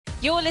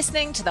You're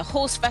listening to the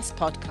Horsefest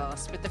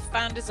podcast with the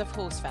founders of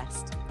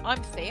Horsefest.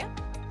 I'm Thea.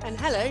 And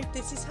hello,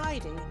 this is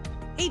Heidi.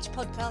 Each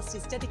podcast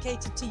is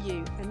dedicated to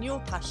you and your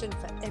passion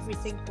for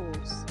everything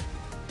horse.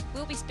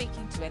 We'll be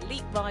speaking to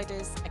elite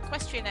riders,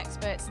 equestrian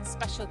experts and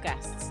special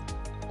guests,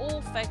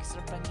 all focused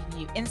on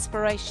bringing you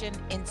inspiration,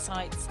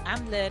 insights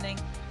and learning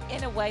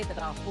in a way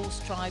that our horse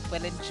tribe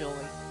will enjoy.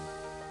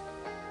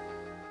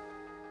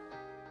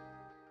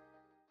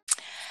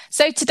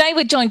 So today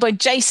we're joined by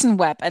Jason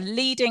Webb, a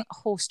leading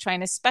horse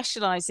trainer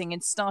specialising in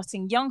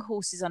starting young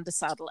horses under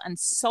saddle and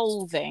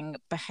solving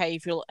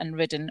behavioural and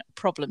ridden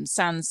problems.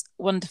 Sounds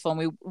wonderful, and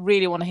we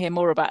really want to hear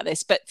more about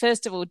this. But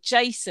first of all,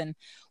 Jason,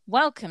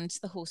 welcome to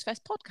the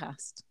Horsefest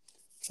podcast.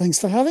 Thanks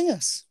for having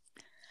us.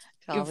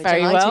 You're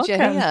very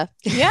welcome.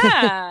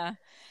 Yeah.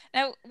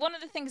 Now, one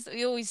of the things that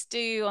we always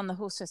do on the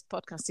Horsefest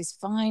podcast is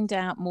find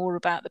out more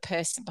about the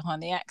person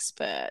behind the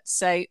expert.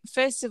 So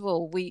first of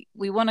all, we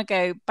want to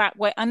go back.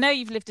 I know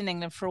you've lived in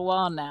England for a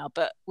while now,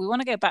 but we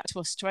want to go back to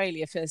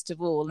Australia first of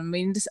all. And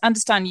we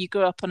understand you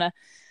grew up on a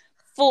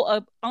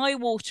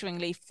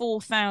eye-wateringly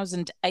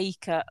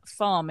 4,000-acre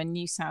farm in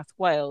New South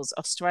Wales,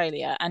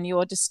 Australia, and you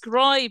are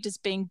described as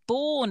being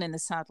born in the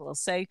saddle.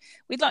 So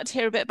we'd like to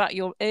hear a bit about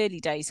your early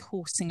days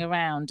horsing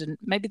around, and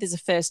maybe there's a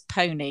first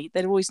pony.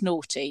 They're always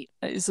naughty.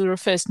 Is there a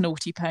first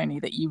naughty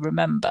pony that you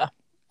remember?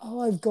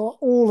 I've got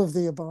all of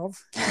the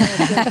above.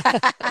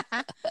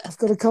 I've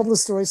got a couple of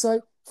stories.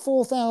 So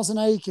 4,000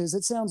 acres,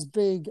 it sounds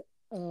big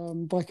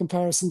by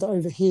comparison to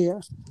over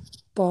here,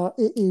 but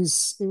it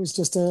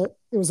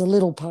was a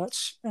little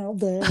patch out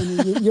there. I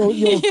mean,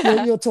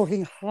 you're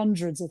talking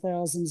hundreds of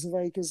thousands of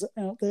acres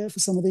out there for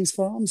some of these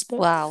farms. But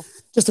wow!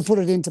 Just to put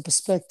it into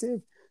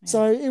perspective, yeah.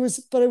 So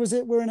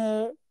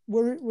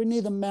we're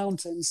near the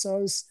mountains, so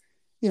it was,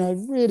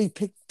 really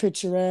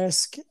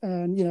picturesque,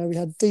 and we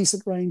had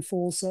decent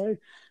rainfall, so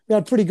we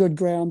had pretty good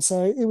ground.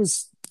 So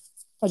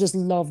I just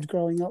loved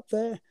growing up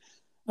there,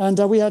 and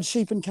we had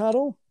sheep and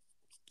cattle,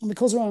 and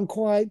because we're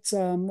we're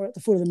at the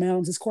foot of the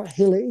mountains, it's quite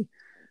hilly.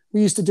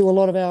 We used to do a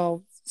lot of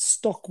our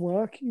stock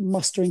work,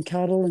 mustering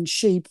cattle and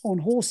sheep on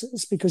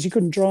horses, because you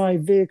couldn't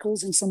drive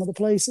vehicles in some of the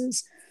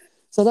places.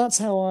 So that's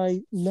how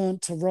I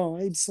learnt to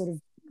ride, sort of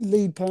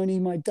lead pony,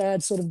 my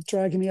dad sort of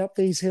dragging me up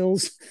these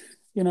hills,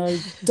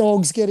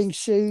 dogs getting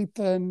sheep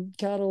and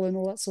cattle and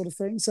all that sort of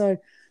thing. So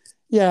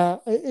yeah,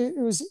 it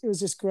was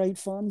just great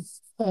fun.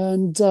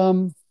 And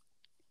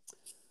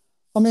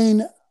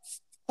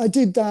I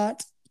did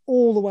that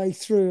all the way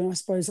through, and I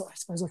suppose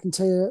I can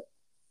tell you,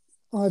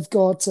 I've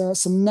got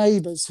some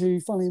neighbours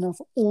who, funny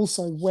enough, are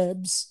also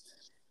Webbs.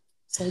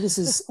 So this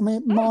is,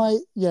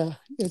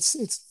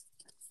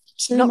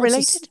 it's not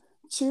related.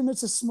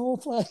 Tumut's a small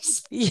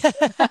place. Yeah,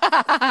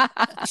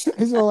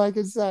 is all I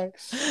can say.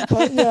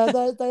 But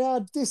yeah, they are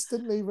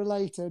distantly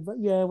related. But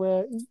yeah,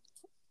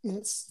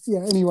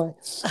 anyway.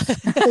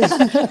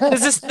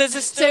 there's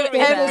a story. So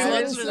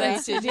everyone's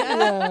related.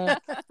 Yeah.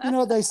 You know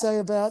what they say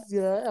about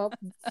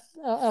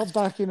out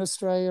back in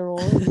Australia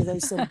or any of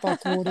those sort of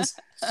backwaters.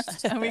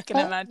 We can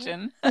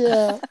imagine.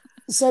 Yeah.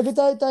 So,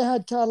 but they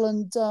had cattle,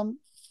 and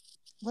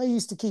they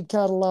used to keep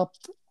cattle up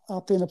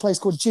in a place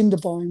called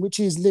Jindabyne, which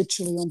is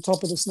literally on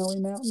top of the Snowy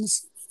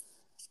Mountains.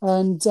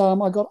 And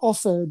I got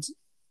offered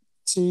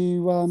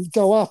to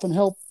go up and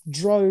help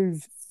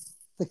drive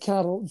the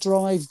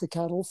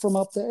cattle from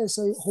up there.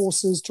 So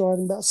horses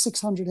driving about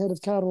 600 head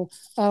of cattle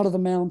out of the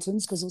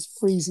mountains, because it was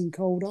freezing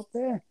cold up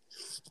there,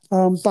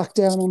 back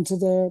down onto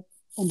the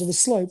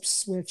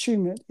slopes where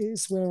Tumut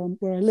is,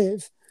 where I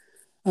live.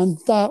 And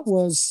that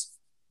was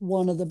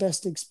one of the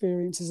best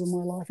experiences of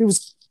my life. It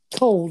was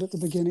cold at the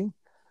beginning.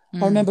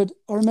 I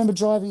remember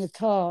driving a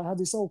car. I had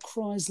this old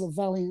Chrysler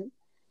Valiant,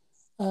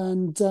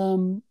 and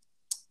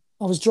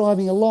I was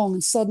driving along,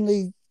 and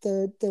suddenly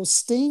there was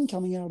steam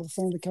coming out of the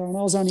front of the car, and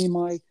I was only in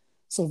my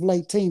sort of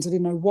late teens. I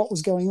didn't know what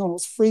was going on. It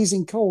was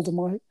freezing cold,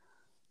 and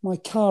my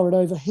car had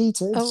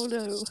overheated. Oh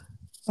no!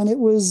 And it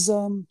was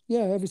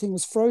everything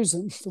was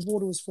frozen. The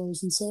water was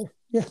frozen. So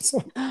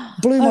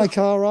blew my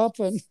car up,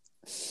 and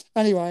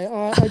anyway,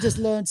 I just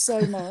learned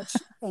so much.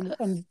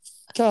 And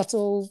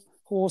cattle,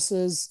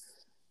 horses,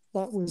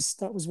 that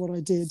was what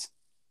I did.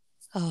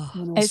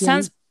 Oh, it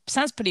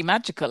sounds pretty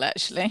magical,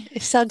 actually.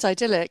 It sounds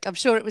idyllic. I'm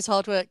sure it was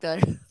hard work, though.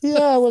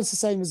 Yeah, well, it's the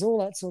same as all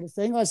that sort of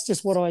thing. That's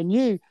just what I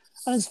knew.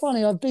 And it's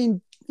funny, I've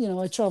been,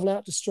 I travel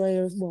out to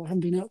Australia. Well, I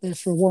haven't been out there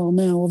for a while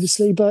now,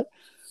 obviously, but,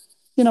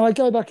 I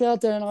go back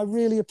out there and I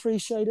really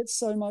appreciate it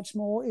so much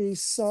more. It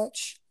is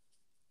such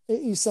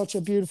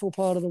a beautiful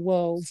part of the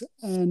world.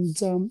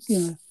 And,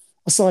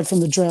 aside from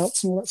the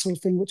droughts and all that sort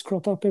of thing, which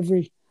crop up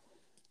every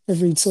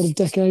sort of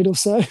decade or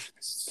so.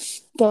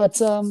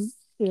 But,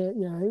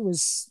 it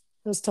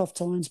was tough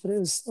times, but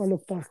I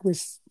look back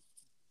with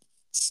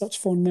such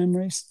fond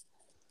memories.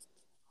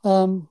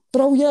 You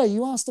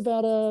asked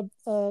about a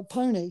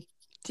pony.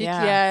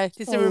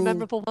 Is there a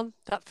memorable one,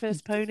 that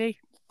first pony?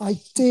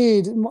 I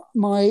did.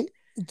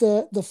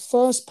 The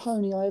first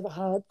pony I ever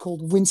had,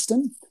 called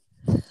Winston.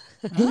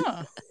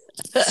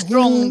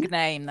 Strong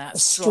name,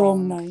 that's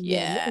strong name.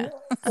 Yeah.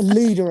 A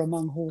leader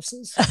among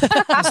horses.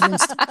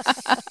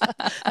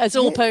 As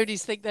all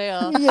ponies think they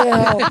are.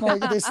 Yeah,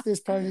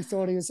 this pony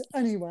thought he was.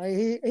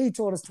 Anyway, he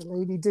taught us to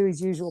lead. He'd do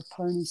his usual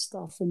pony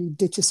stuff, and he'd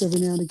ditch us every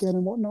now and again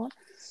and whatnot.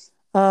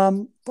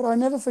 But I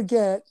never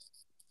forget,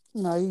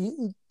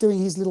 doing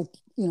his little,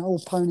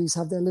 all ponies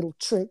have their little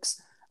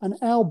tricks. And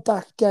our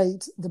back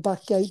gate, the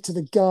back gate to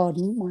the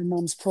garden, my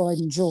mum's pride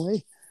and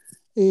joy,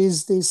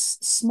 is this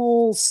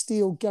small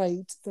steel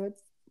gate that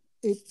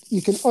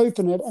you can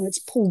open it and it's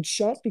pulled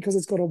shut because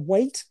it's got a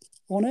weight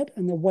on it,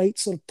 and the weight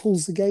sort of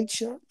pulls the gate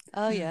shut.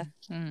 Oh yeah.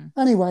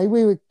 Anyway,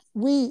 we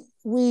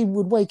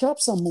would wake up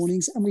some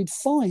mornings and we'd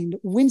find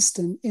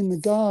Winston in the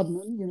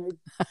garden,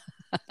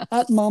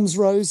 at Mum's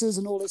roses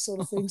and all this sort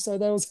of thing. So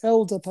there was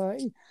hell to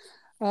pay,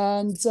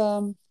 and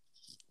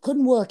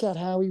couldn't work out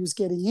how he was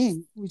getting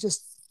in. We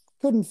just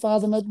couldn't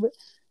fathom it.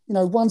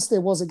 Once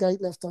there was a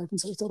gate left open,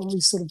 so we thought,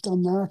 he's sort of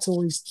done that,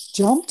 or he's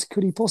jumped.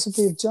 Could he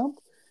possibly have jumped?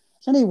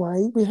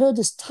 Anyway, we heard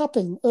this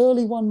tapping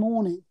early one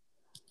morning,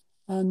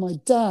 and my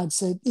dad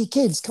said, "Hey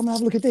kids, come and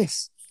have a look at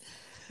this."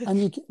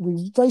 And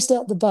we raced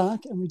out the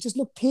back, and we just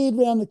peered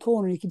round the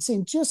corner. You could see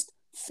him just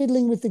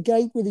fiddling with the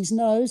gate with his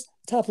nose,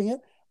 tapping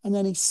it, and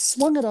then he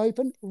swung it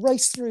open,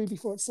 raced through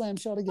before it slammed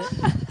shut again.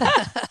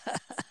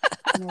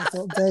 And I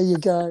thought, there you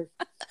go.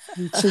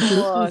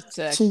 What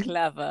a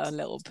clever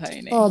little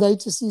pony. Oh, they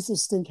just used to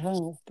stink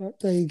hell, but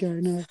there you go.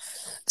 No,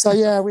 so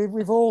yeah,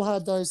 we've all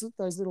had those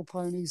little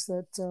ponies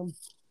that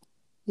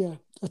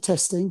are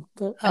testing.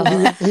 But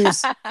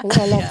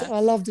I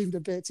loved him to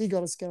bits. He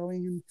got us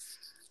going,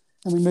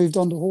 and we moved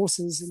on to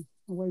horses, and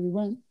away we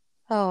went.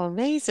 Oh,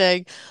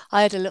 amazing.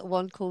 I had a little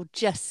one called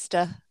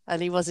Jester,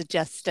 and he was a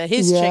jester.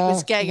 His trick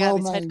was getting out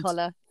of his head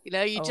collar.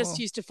 You just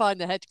used to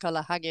find the head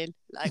collar hanging,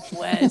 like,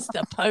 where's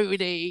the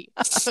pony?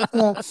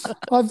 Yeah,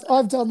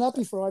 I've done that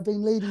before. I've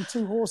been leading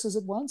two horses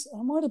at once.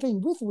 I might have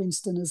been with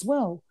Winston as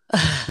well.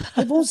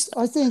 I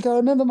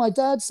remember my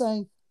dad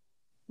saying,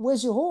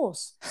 "Where's your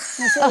horse?"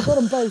 And I said, "I've got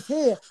them both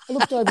here." I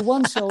looked over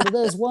one shoulder,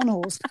 there's one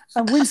horse,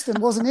 and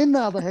Winston wasn't in the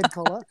other head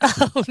collar.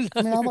 Oh, no.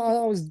 I mean,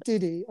 I was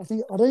diddy. I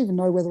don't even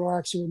know whether I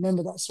actually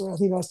remember that story. I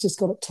think I just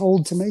got it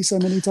told to me so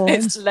many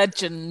times. It's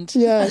legend.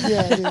 Yeah,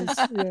 it is.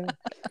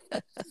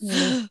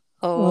 Yeah.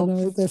 Oh,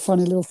 no, they're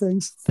funny little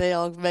things. They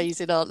are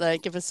amazing, aren't they?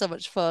 Give us so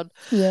much fun.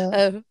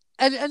 Yeah.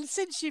 And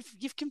since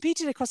you've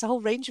competed across a whole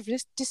range of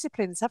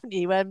disciplines, haven't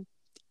you?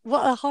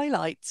 What are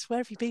highlights? Where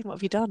have you been? What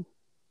have you done?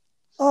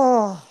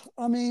 Oh,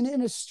 I mean,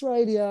 in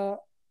Australia,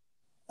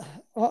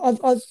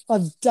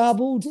 I've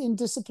dabbled in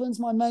disciplines.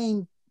 My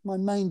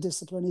main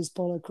discipline is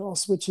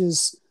polocrosse, which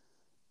is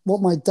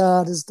what my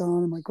dad has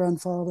done and my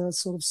grandfather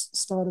sort of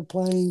started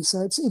playing.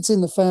 So it's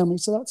in the family.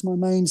 So that's my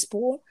main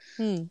sport.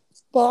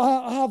 But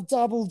I have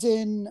dabbled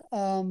in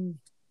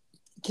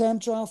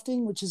camp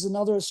drafting, which is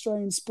another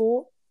Australian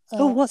sport.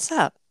 What's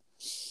that?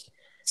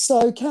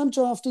 So camp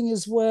drafting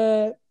is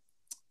where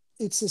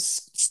it's a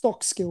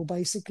stock skill,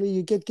 basically.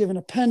 You get given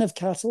a pen of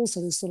cattle,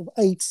 so there's sort of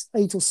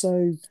eight or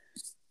so,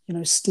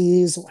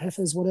 steers or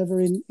heifers,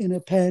 whatever, in a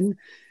pen.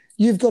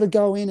 You've got to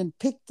go in and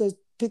pick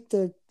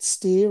the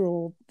steer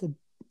or the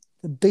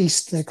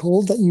beast, they're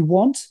called, that you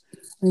want,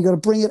 and you've got to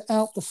bring it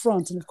out the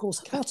front. And of course,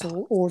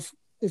 cattle, or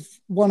if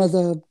one of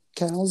the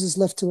cows is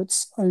left to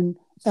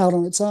out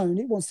on its own,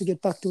 it wants to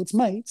get back to its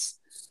mates.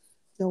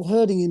 They'll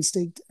herding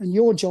instinct, and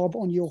your job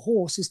on your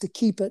horse is to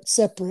keep it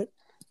separate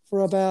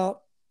for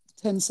about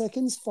 10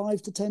 seconds,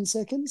 5 to 10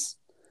 seconds.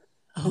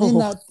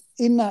 And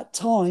in that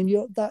time,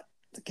 the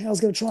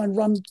cow's going to try and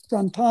run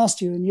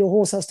past you, and your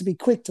horse has to be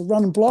quick to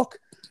run and block.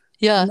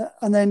 Yeah.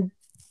 And then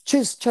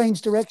just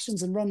change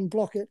directions and run and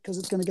block it, because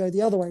it's going to go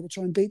the other way to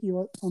try and beat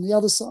you on the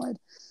other side.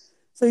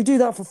 So you do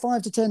that for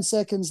 5 to 10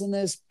 seconds, and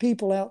there's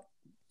people out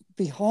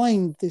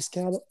behind this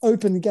cow that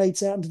open the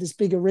gates out into this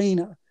big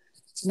arena.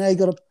 So now you've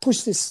got to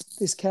push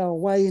this cow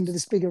away into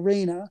this big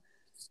arena,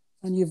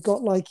 and you've got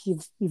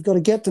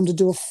to get them to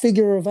do a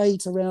figure of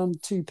 8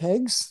 around 2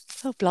 pegs.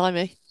 Oh,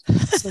 blimey.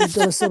 So you've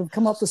got to sort of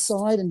come up the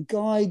side and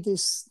guide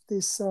this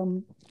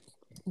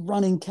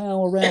running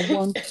cow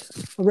around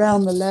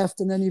the left,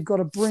 and then you've got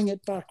to bring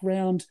it back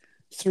round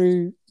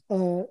through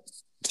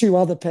 2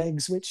 other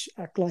pegs which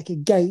act like a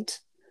gate,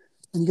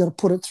 and you've got to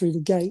put it through the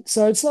gate.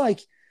 So it's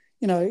like,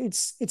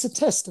 it's a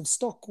test of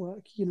stock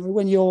work,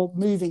 when you're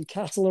moving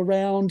cattle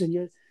around, and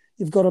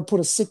you've got to put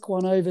a sick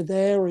one over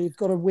there, or you've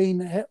got to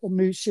wean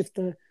shift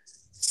the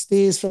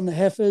steers from the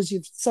heifers.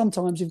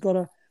 Sometimes you've got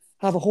to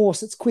have a horse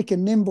that's quick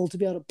and nimble to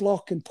be able to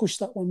block and push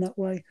that one that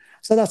way.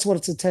 So that's what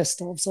it's a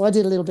test of. So I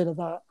did a little bit of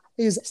that.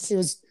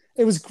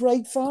 It was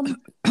great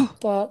fun,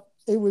 but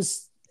it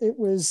was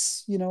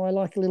I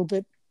like a little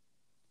bit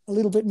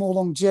more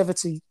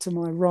longevity to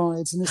my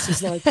rides, and this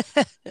is like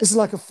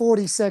a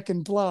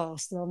 40-second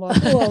blast, and I'm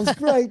like, oh, it was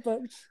great,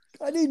 but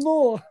I need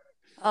more.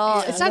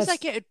 Oh, it sounds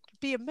like it would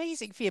be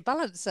amazing for your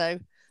balance, though.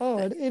 Oh,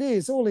 it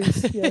is. All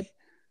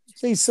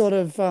these sort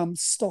of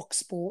stock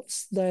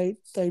sports, they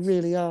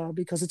really are,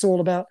 because it's all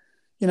about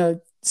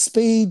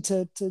speed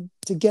to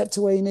get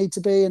to where you need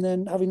to be, and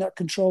then having that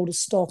control to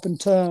stop and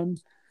turn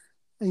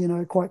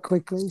quite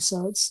quickly.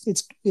 So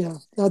it's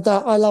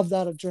I love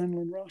that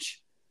adrenaline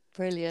rush.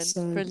 Brilliant.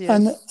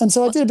 And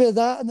so I did a bit of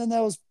that, and then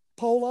there was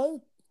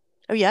polo.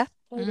 Oh yeah.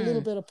 Played a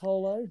little bit of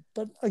polo,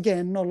 but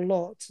again, not a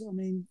lot. I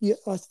mean,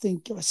 I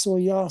think I saw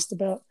you asked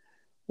about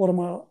what are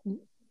my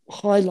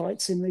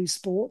highlights in these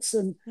sports,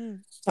 and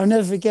I'll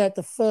never forget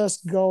the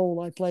first goal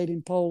I played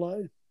in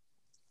polo.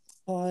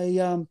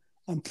 I'm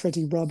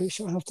pretty rubbish,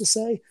 I have to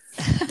say.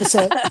 But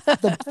so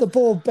the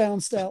ball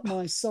bounced out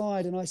my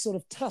side, and I sort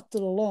of tapped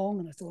it along,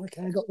 and I thought,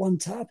 okay, I got one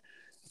tap.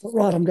 I thought,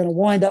 right, I'm going to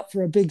wind up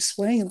for a big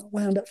swing, and I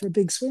wound up for a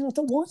big swing. I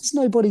thought, why is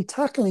nobody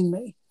tackling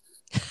me?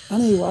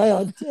 Anyway,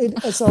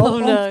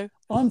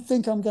 I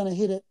think I'm going to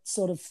hit it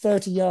sort of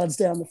 30 yards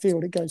down the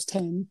field. It goes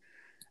 10.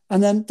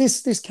 And then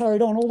this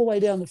carried on all the way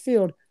down the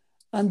field.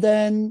 And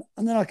then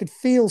I could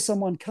feel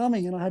someone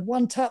coming, and I had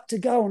one tap to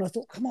go, and I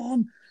thought, come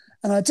on.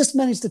 And I just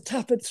managed to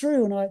tap it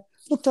through, and I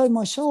looked over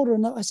my shoulder,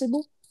 and I said,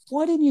 well,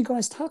 why didn't you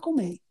guys tackle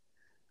me?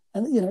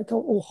 And,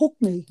 or hook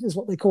me is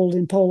what they called it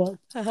in polo.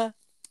 Uh-huh.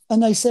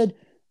 And they said,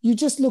 you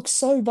just look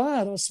so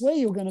bad. I swear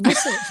you're going to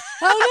miss it.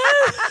 Oh, no.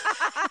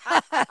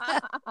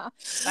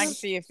 Thanks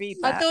for your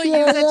feedback. I thought you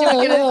said you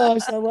were going to... I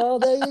said, well,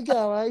 there you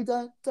go. Eh?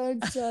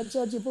 Don't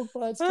judge a book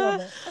by its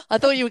cover. I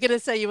thought you were going to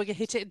say you were going to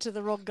hit it into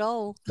the wrong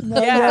goal.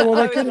 No, well,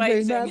 that could have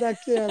been. That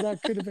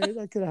could have been.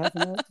 That could have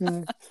happened.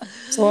 Yeah.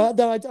 So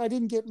I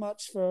didn't get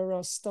much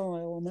for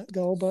style on that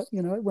goal, but,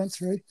 it went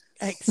through.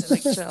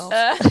 Excellent job.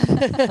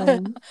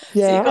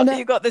 So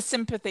you got the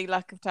sympathy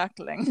lack of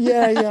tackling.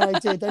 Yeah, I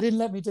did. They didn't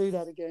let me do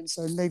that again,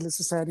 so needless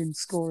to say, I didn't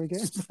score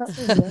again.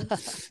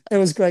 It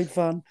was great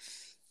fun.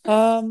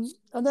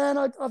 And then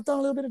I've done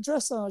a little bit of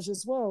dressage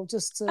as well.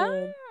 Just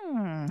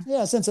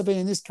since I've been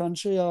in this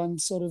country, I'm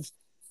sort of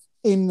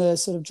in the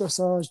sort of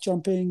dressage,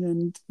 jumping,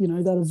 and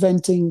that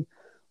eventing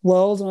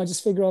world. And I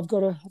just figure I've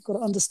got to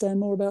understand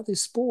more about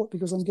this sport,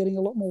 because I'm getting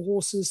a lot more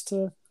horses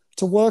to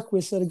work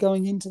with that are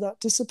going into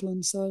that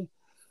discipline. So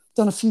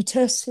done a few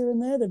tests here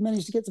and there. They've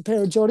managed to get the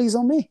pair of joddies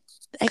on me.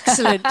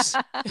 Excellent.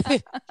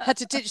 Had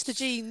to ditch the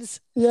jeans.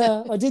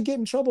 Yeah, I did get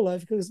in trouble though,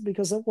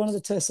 because at one of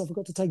the tests I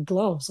forgot to take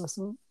gloves. I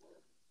thought,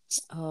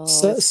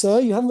 sir,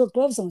 you haven't got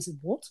gloves on. I said,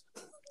 what?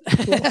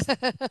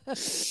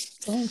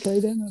 Okay,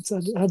 then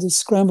I had to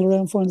scramble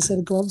around, find a set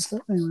of gloves.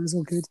 But anyway, it's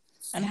all good.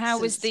 And how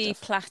was the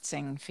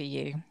plaiting for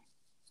you?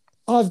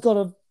 I've got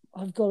a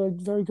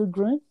very good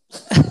groom.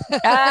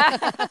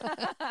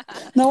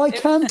 No, I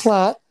can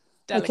plait.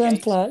 Delegate. I can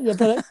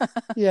plait.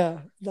 Yeah,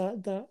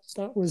 but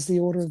that was the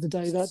order of the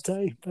day that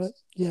day. But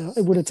yeah,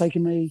 it would have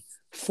taken me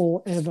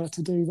forever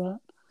to do that.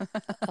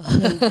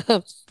 Yeah.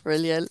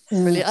 Brilliant.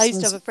 I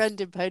used to have a friend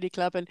in Pony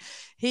Club, and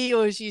he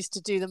always used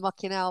to do the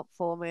mucking out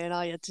for me, and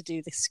I had to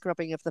do the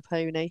scrubbing of the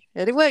pony,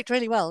 and it worked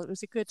really well. It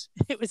was a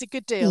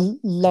good deal.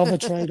 Love a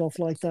trade-off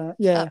like that.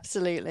 Yeah,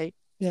 absolutely.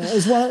 Yeah,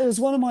 it was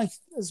one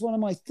of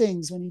my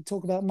things when you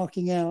talk about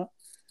mucking out.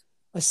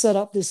 I set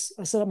up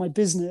my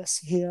business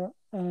here,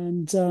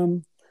 and I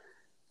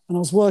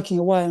was working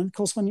away. And of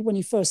course, when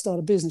you first start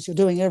a business, you're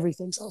doing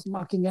everything. So I was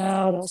mucking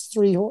out. I was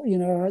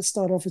I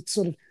started off with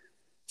sort of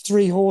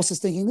 3 horses,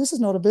 thinking this is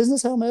not a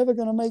business. How am I ever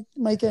going to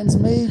make ends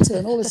meet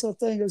and all this sort of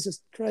thing? It was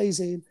just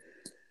crazy.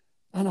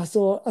 And I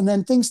thought, and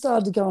then things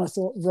started to go. And I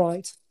thought,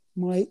 right,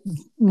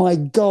 my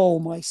goal,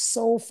 my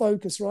sole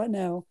focus right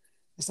now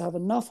is to have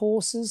enough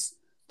horses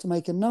to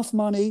make enough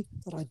money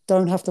that I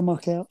don't have to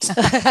muck out.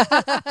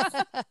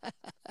 That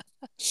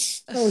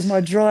was my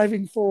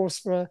driving force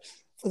for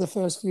the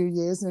first few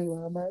years. Anyway,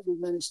 we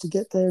managed to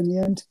get there in the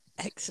end.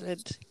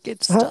 Excellent.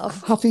 Good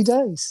stuff. Happy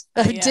days.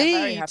 Indeed. Yeah,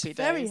 very happy days.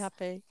 Very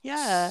happy.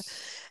 Yeah.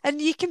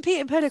 And you compete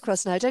in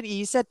ponycross now, don't you?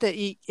 You said that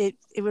it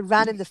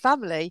ran in the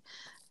family.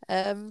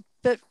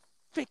 But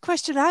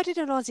question, how did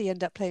an Aussie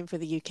end up playing for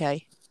the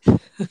UK?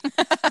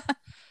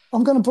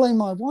 I'm going to blame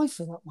my wife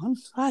for that one.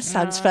 That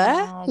sounds fair.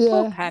 Yeah.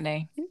 Poor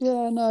Penny.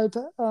 Yeah, no,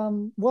 but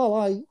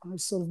I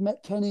sort of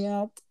met Penny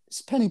out.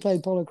 Penny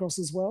played polocross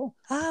as well.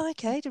 Oh,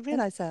 okay. Didn't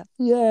realise that.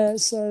 Yeah,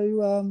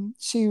 so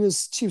she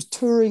was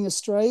touring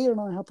Australia, and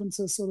I happened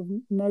to sort of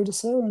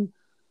notice her and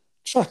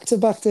tracked her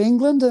back to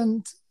England,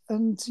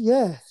 and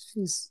yeah,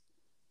 she's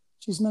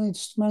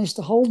managed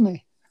to hold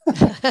me.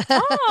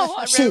 Oh,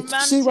 what a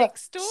romantic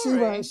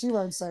story. She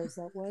won't say it's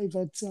that way,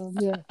 but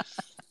yeah.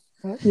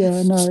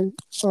 Yeah, no,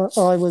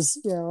 I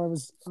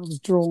was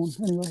drawn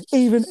anyway.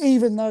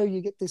 Even though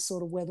you get this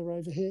sort of weather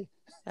over here,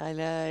 I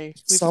know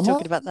we've been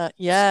talking about that.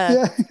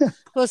 Yeah.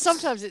 Well,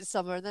 sometimes it's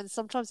summer, and then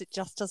sometimes it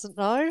just doesn't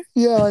know.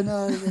 Yeah, I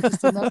know.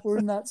 We're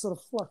in that sort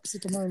of flux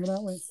at the moment,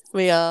 aren't we?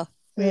 We are.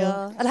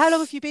 And how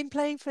long have you been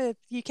playing for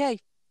UK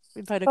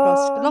in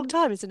ponycross? A long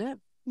time, isn't it?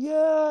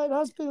 Yeah, it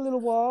has been a little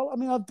while. I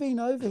mean, I've been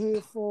over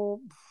here for,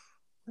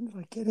 when did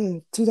I get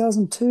here?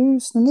 2002,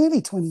 so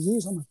nearly 20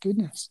 years. Oh my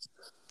goodness.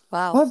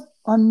 Wow.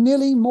 I'm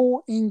nearly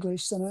more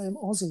English than I am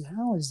Aussie.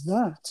 How is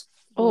that?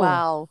 Oh,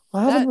 wow.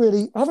 I haven't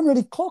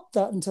really clocked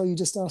that until you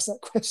just asked that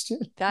question.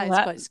 That is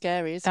quite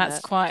scary, isn't it?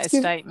 That's quite a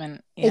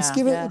statement. Yeah.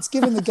 It's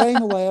given the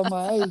game away on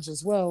my age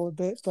as well a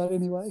bit, but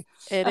anyway.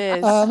 It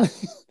is.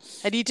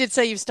 And you did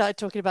say you've started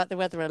talking about the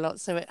weather a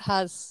lot, so it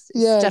has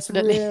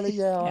definitely. It's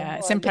really,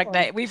 it's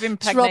impregnated. We've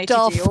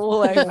impregnated you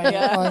all over.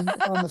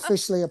 I'm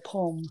officially a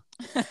POM.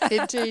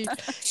 Indeed.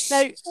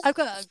 Now,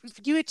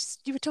 you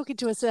were talking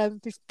to us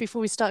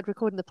before we started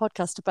recording the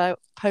podcast about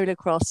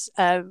polocross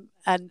and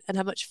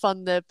how much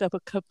fun the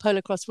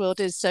polocross world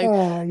is. So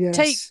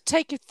yes.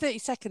 take 30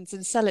 seconds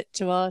and sell it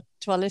to our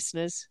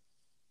listeners.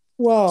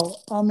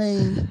 Well, I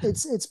mean,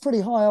 it's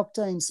pretty high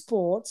octane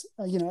sport,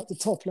 at the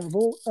top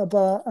level,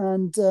 but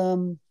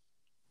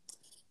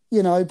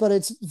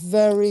it's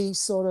very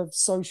sort of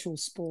social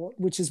sport,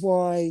 which is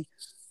why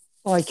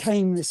I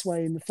came this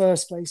way in the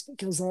first place,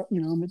 because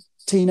I'm a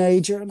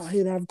teenager and I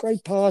here to have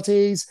great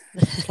parties,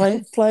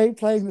 playing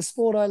the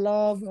sport I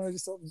love. And I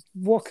just thought,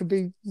 what could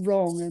be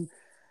wrong? And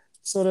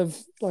sort of,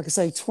 like I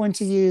say,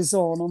 20 years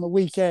on the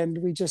weekend,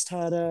 we just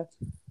had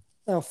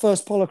our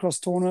first polocross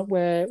tournament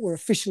where we're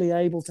officially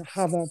able to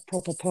have a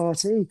proper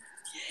party.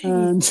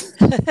 And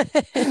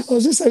I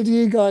was just saying to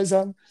you guys,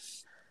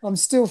 I'm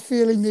still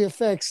feeling the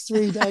effects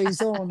 3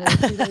 days on, or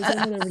 2 days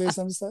on, whatever it is.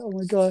 I'm just like, oh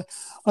my God,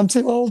 I'm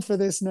too old for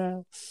this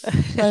now.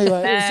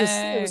 Anyway,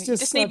 it was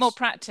just need more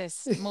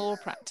practice. More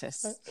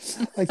practice.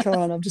 I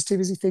can't. I'm just too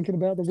busy thinking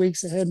about the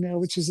weeks ahead now,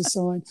 which is a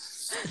sign.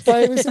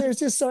 But it was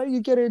just so you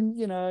get in,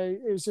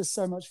 it was just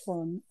so much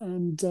fun.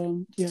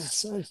 And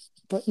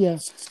but yeah,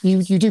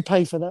 you do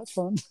pay for that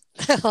fun.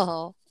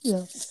 Oh.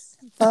 Yeah.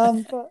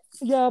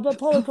 But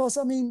polocross,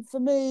 I mean, for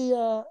me,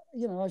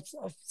 it's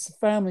a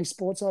family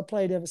sport. So I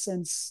played ever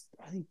since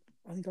I think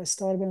I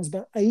started when I was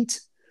about 8.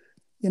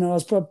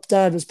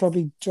 Dad was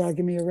probably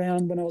dragging me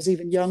around when I was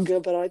even younger,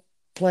 but I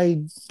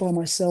played by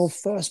myself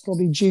first,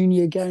 probably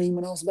junior game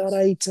when I was about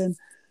 8, and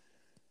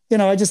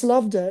I just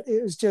loved it.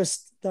 It was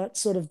just that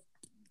sort of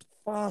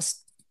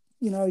fast,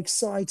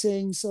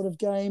 exciting sort of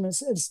game.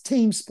 It's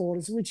team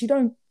sport, which you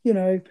don't,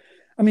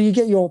 I mean, you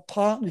get your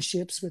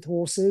partnerships with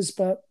horses,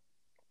 but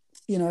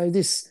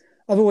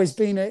I've always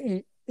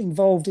been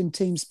involved in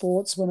team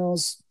sports when I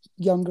was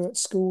younger at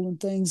school and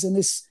things, and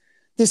this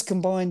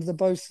combined the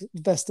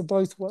best of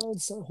both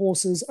worlds, so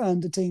horses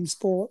and a team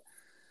sport,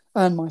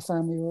 and my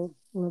family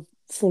were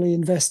fully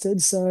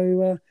invested.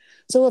 So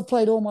I've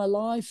played all my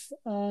life,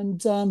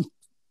 and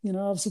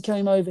obviously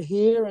came over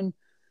here, and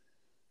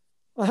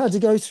I had to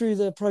go through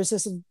the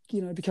process of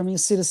becoming a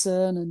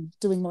citizen and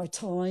doing my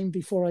time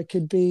before I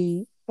could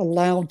be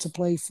allowed to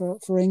play for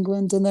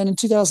England. And then in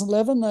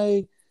 2011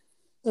 they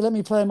let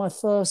me play in my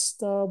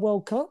first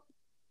World Cup,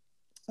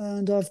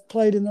 and I've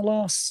played in the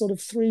last sort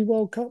of 3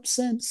 World Cups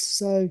since.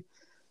 So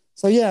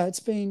yeah, it's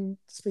been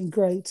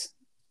great.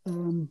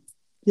 They're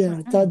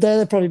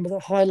probably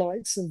the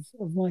highlights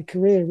of my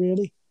career,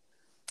 really,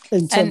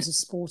 in terms of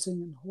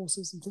sporting and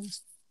horses and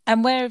things.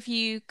 And where have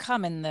you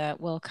come in the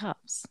World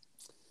Cups?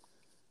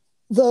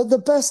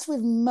 The best we've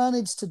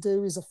managed to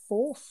do is a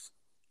 4th.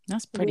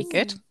 That's pretty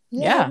good.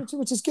 Yeah.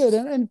 Which is good.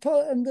 And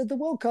the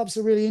World Cup's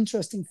a really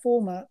interesting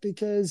format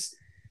because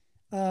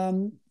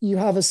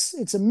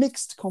it's a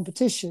mixed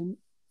competition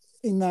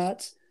in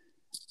that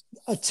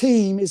a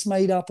team is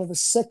made up of a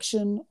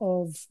section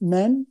of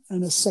men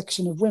and a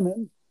section of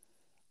women,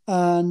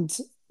 and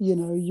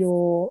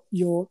your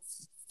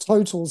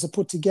totals are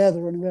put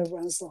together, and whoever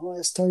has the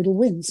highest total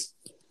wins.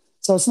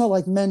 So it's not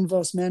like men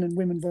versus men and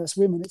women versus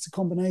women. It's a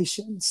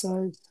combination.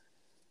 So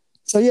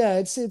yeah,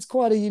 it's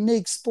quite a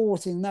unique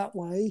sport in that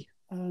way.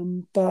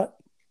 But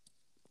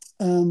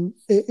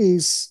it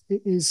is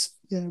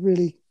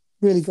really,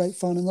 really great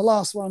fun. And the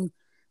last one,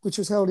 which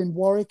was held in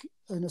Warwick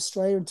in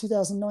Australia in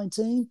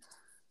 2019,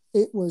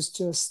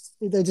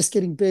 they're just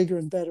getting bigger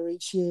and better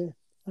each year,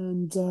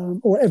 and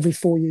or every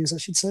 4 years, I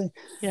should say.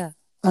 Yeah.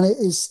 And it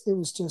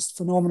was just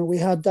phenomenal. We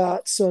had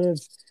that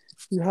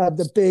you had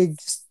the big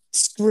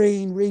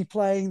screen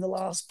replaying the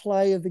last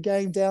play of the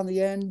game down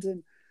the end,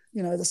 and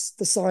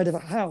the side of a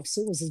house.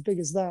 It was as big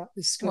as that.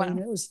 This screen.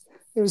 Wow.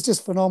 It was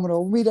just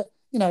phenomenal. We,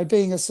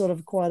 being a sort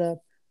of quite a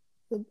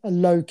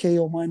low key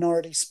or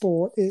minority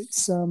sport, it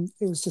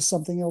was just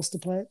something else to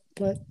play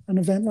an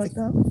event like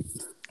that.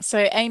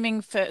 So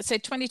aiming for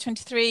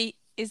 2023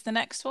 is the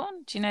next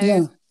one. Do you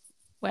know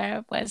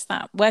where's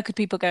that? Where could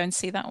people go and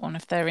see that one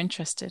if they're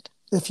interested?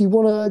 If you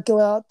want to go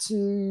out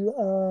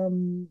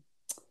to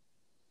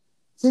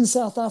it's in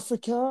South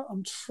Africa.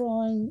 I'm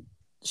trying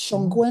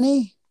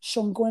Shongweni,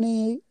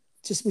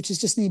 which is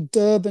just near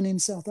Durban in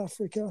South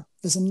Africa.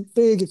 There's a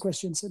big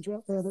equestrian centre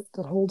out there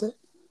that hold it.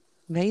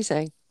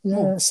 Amazing.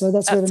 Yeah, so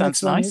that's where the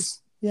next one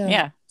is.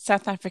 Yeah,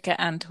 South Africa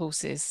and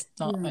horses.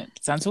 It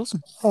sounds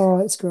awesome. Oh,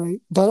 it's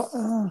great. But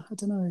I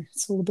don't know.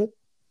 It's all a bit,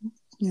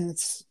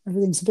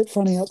 everything's a bit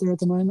funny out there at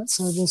the moment.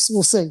 So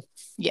we'll see.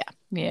 Yeah,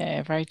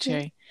 very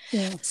true.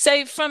 Yeah.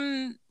 So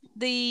from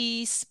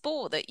the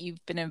sport that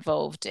you've been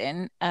involved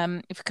in,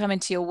 if we come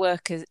into your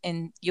work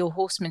in your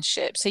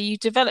horsemanship, so you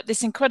developed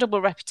this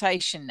incredible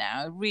reputation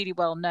now, really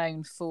well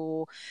known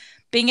for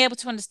being able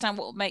to understand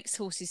what makes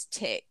horses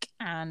tick,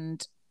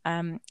 and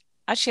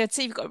actually I'd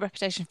say you've got a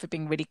reputation for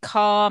being really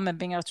calm and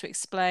being able to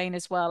explain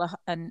as well,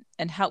 and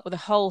help with a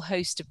whole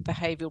host of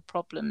behavioural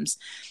problems.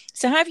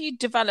 So how have you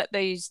developed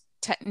those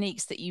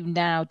techniques that you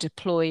now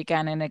deploy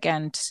again and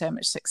again to so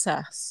much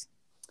success?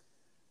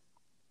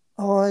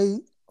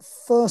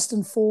 First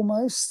and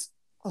foremost,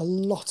 a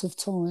lot of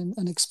time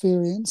and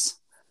experience.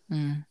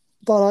 Mm.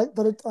 But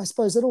I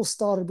suppose it all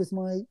started with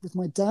my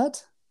dad,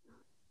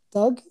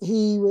 Doug.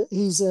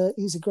 He's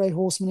a great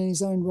horseman in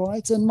his own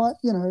right, and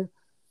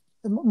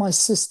my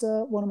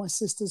sister, one of my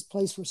sisters,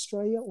 plays for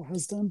Australia or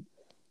has done.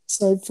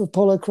 So for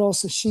polo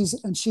cross, she's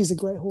a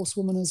great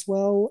horsewoman as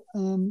well.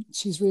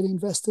 She's really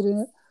invested in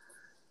it.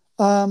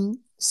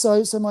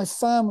 So my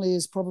family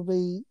is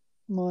probably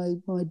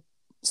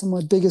some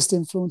of my biggest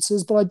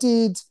influences. But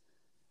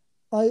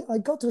I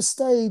got to a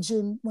stage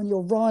when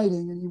you're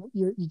riding and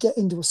you get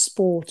into a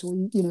sport, or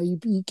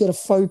you get a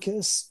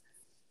focus.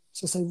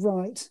 So I say,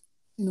 right,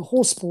 in a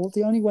horse sport,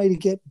 the only way to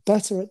get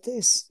better at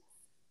this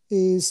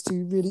is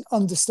to really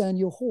understand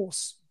your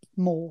horse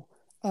more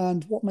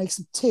and what makes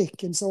them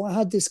tick. And so I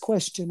had this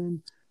question,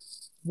 and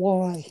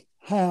why,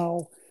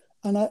 how,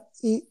 and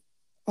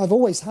I've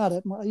always had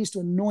it. I used to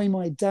annoy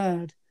my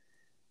dad.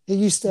 I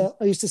used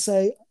to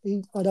say,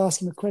 I'd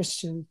ask him a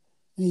question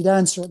and he'd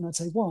answer it, and I'd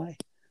say, why?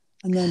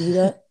 And then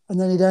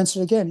he'd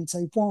answer it again. He'd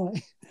say,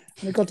 why?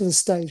 And it got to the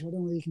stage, I don't know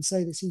whether you can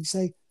say this, he'd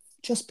say,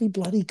 just be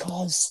bloody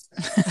cos.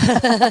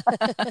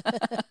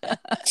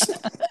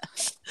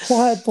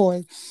 Quiet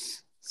boy.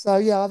 So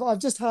yeah, I've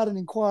just had an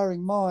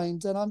inquiring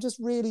mind, and I'm just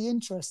really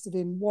interested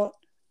in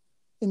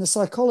the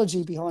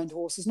psychology behind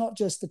horses, not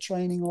just the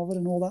training of it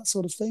and all that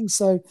sort of thing.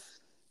 So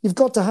you've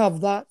got to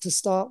have that to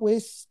start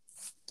with.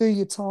 Do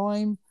your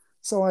time.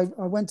 So I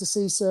went to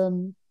see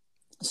some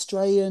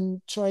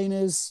Australian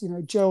trainers.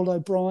 Gerald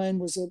O'Brien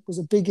was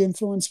a big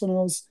influence when I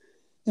was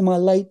in my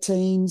late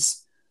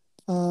teens.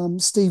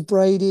 Steve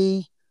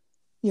Brady,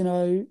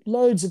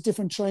 loads of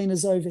different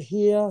trainers over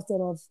here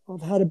that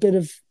I've had a bit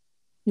of,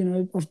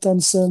 I've done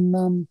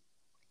some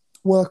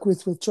work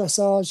with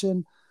dressage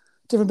and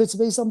different bits of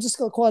pieces. I've just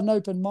got quite an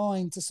open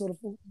mind to sort of,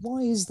 well,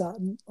 why is that?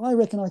 And I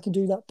reckon I can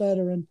do that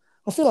better. And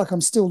I feel like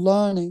I'm still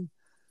learning.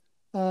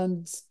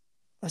 And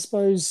I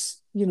suppose,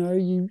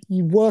 you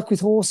work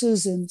with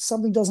horses and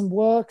something doesn't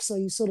work. So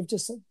you sort of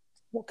just,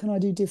 what can I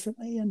do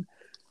differently? And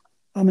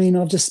I mean,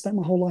 I've just spent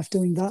my whole life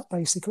doing that,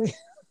 basically.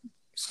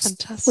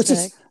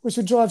 Fantastic. Which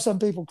would drive some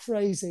people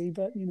crazy,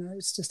 but,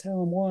 it's just how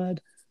I'm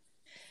wired.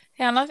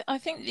 Yeah, and I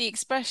think the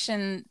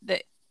expression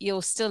that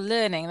you're still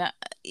learning, that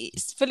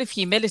it's full of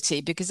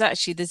humility, because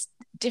actually there's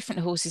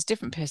different horses,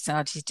 different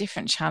personalities,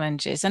 different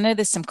challenges. I know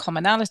there's some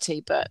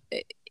commonality, but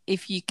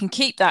if you can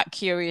keep that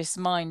curious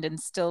mind and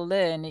still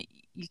learn,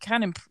 you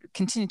can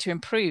continue to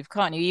improve,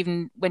 can't you?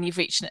 Even when you've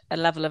reached a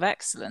level of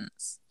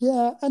excellence.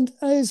 Yeah, and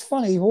it's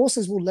funny,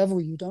 horses will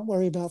level you. Don't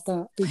worry about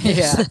that.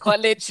 Yeah, quite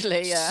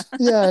literally, yeah.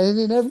 Yeah,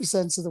 in every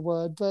sense of the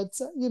word. But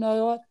when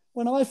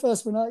I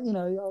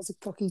was a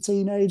cocky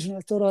teenager, and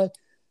I thought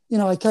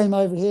I came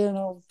over here and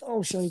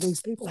I'll show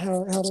these people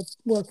how to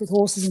work with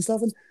horses and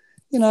stuff. And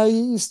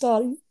you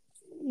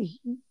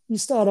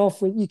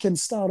can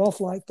start off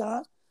like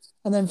that,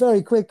 and then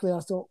very quickly I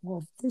thought,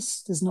 well,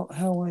 this is not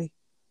how I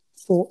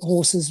thought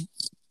horses.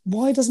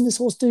 Why doesn't this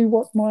horse do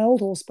what my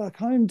old horse back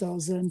home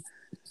does? And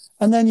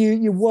then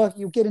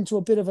you get into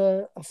a bit of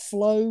a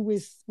flow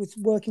with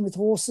working with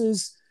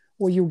horses,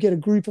 or you'll get a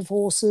group of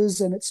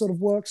horses and it sort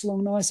of works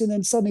along nice, and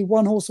then suddenly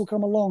one horse will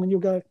come along and you'll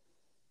go,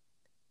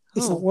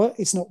 it's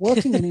not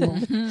working anymore.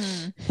 And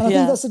I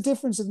think that's the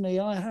difference with me.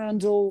 I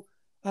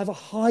have a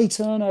high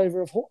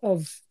turnover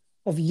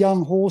of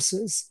young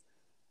horses,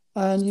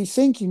 and you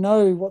think you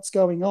know what's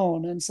going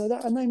on, and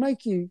they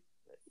make you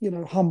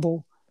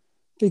humble,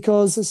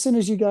 because as soon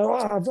as you go,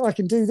 I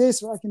can do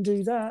this or I can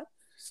do that,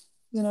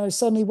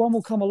 suddenly one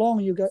will come along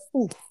and you go,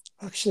 oh,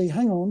 actually,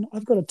 hang on,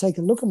 I've got to take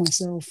a look at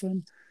myself.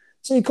 And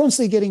so you're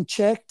constantly getting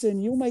checked,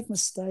 and you'll make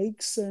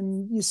mistakes,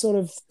 and you sort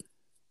of,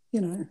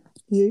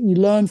 you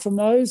learn from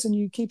those, and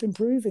you keep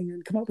improving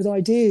and come up with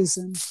ideas,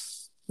 and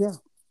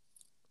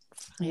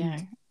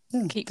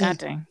keep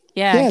adding.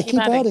 Keep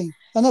adding.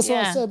 And that's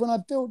what I said when I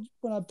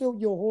built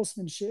Your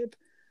Horsemanship.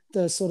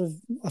 I've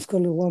got a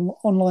little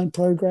online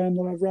program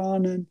that I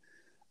run,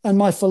 and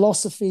my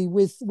philosophy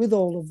with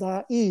all of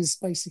that is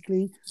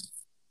basically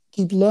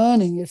keep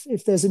learning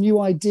if there's a new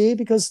idea,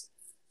 because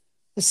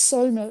there's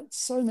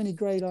so many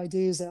great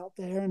ideas out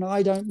there, and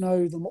I don't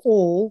know them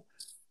all.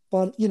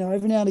 But,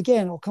 every now and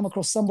again, I'll come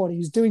across somebody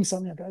who's doing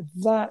something. I go,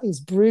 that is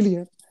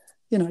brilliant.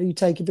 You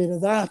take a bit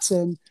of that,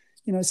 and,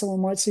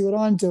 someone might see what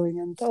I'm doing,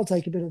 and they'll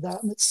take a bit of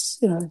that. And it's,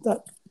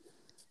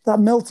 that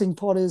melting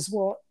pot is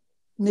what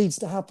needs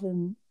to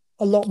happen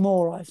a lot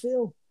more, I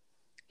feel.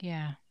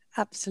 Yeah,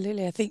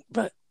 absolutely. I think,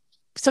 but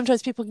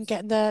sometimes people can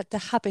get in the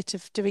habit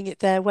of doing it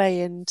their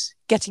way and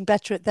getting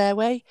better at their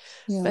way.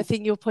 Yeah. But I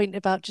think your point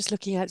about just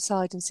looking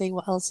outside and seeing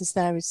what else is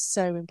there is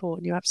so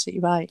important. You're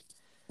absolutely right.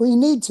 Well, you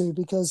need to,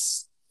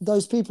 because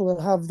those people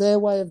that have their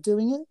way of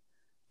doing it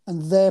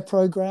and their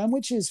program,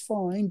 which is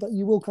fine, but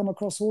you will come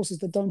across horses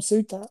that don't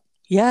suit that.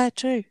 Yeah,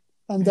 true.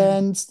 And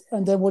then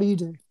what do you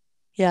do?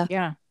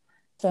 Yeah.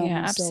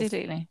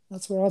 Absolutely.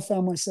 That's where I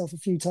found myself a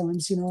few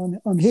times.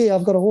 I'm here.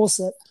 I've got a horse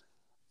that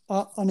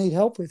I need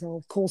help with.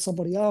 I'll call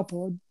somebody up,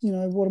 or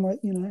what am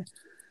I?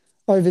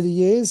 Over the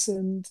years,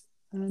 and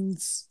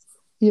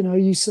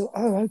you sort,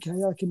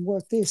 okay, I can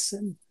work this,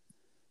 and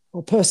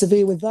I'll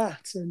persevere with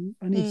that, and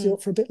I need to do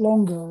it for a bit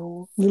longer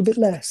or a little bit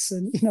less,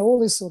 and all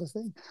this sort of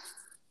thing.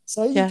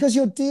 So because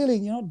you're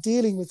not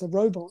dealing with a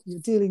robot, you're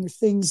dealing with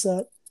things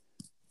that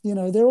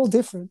they're all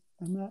different,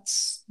 and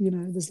that's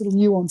there's little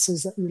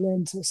nuances that you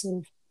learn to sort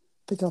of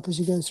pick up as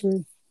you go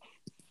through.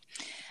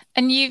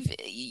 And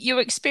your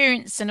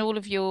experience and all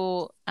of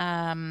your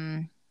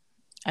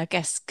I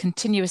guess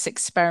continuous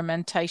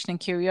experimentation and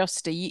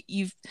curiosity,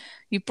 you've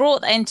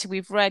brought that into,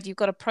 we've read, you've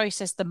got to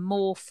process the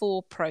more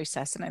for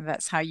process. I know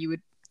that's how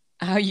you'd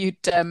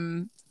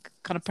kind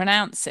of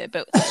pronounce it,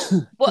 but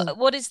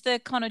what is the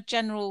kind of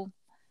general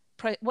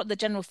what are the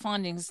general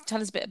findings?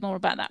 Tell us a bit more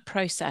about that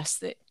process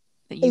that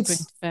you bring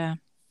to bear.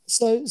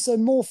 So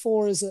more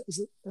for is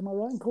am I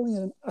right in calling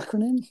it an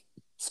acronym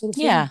sort of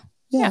thing?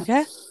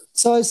 Yeah.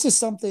 So it's just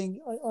something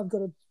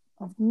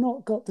I've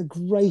not got the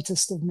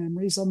greatest of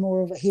memories. I'm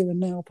more of a here and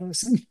now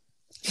person.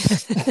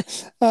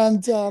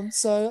 And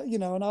so,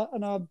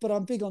 but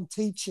I'm big on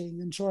teaching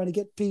and trying to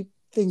get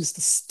things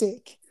to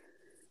stick.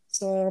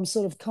 So I'm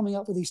sort of coming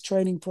up with these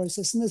training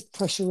processes, and there's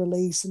pressure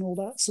release and all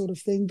that sort of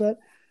thing. But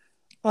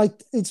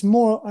it's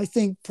more, I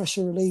think,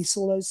 pressure release,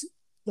 all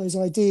those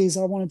ideas.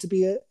 I wanted to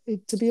be a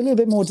little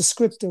bit more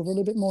descriptive, a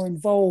little bit more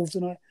involved.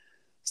 And I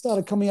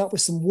started coming up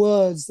with some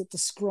words that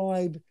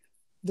describe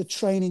the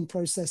training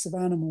process of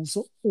animals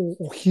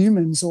or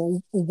humans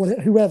or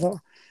whatever, whoever.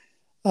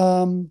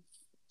 And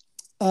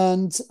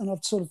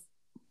I've sort of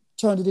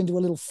turned it into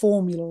a little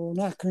formula or an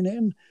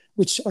acronym,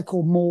 which I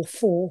call MORE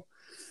for.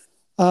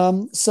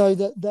 So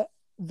that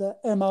the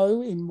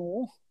MO in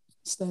MORE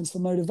stands for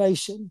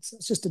motivation. So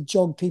it's just to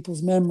jog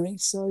people's memory.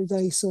 So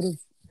they sort of,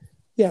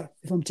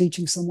 if I'm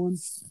teaching someone,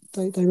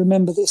 they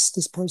remember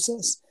this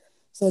process.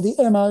 So the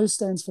MO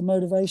stands for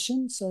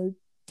motivation. So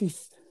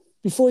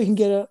before you can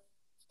get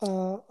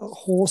a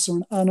horse or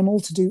an animal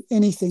to do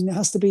anything, there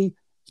has to be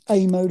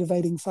a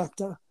motivating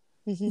factor.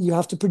 You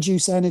have to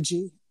produce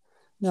energy.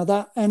 Now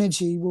that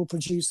energy will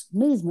produce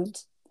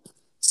movement.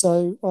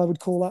 So I would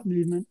call that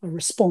movement a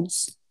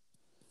response.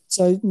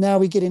 So now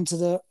we get into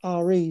the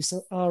RE.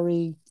 So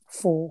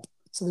RE4.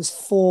 So there's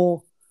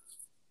 4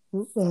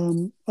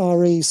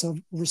 RE. So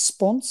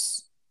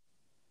response.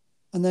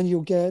 And then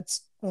you'll get,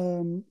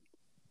 from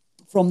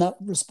that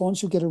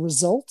response, you'll get a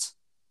result.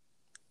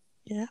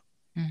 Yeah.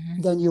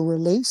 Mm-hmm. Then you'll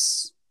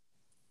release.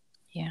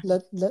 Yeah.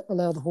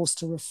 Allow the horse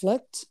to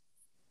reflect.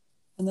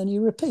 And then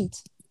you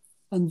repeat.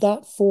 And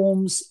that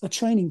forms a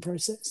training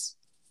process.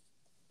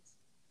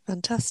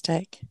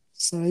 Fantastic.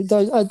 So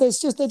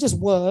they're just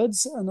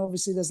words, and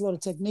obviously there's a lot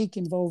of technique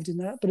involved in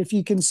that. But if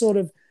you can sort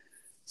of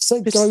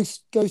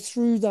go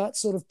through that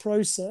sort of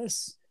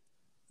process,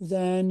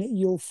 then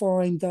you'll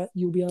find that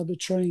you'll be able to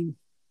train,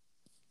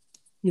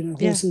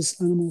 horses,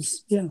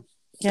 animals,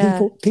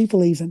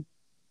 people even.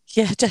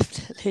 Yeah,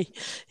 definitely.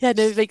 Yeah,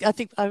 no, I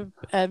think I'm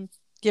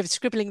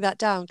scribbling that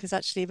down because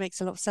actually it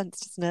makes a lot of sense,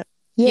 doesn't it?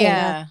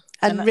 Yeah.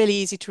 And really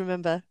easy to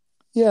remember.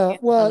 Yeah,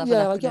 well,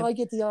 I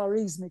get the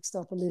REs mixed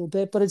up a little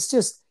bit, but it's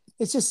just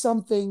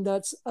something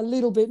that's a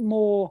little bit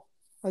more,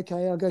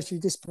 okay, I'll go through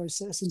this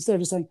process instead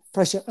of just saying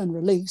pressure and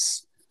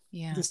release.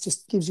 Yeah. This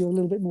just gives you a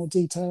little bit more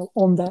detail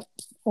on that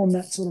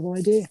sort of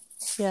idea.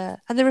 Yeah.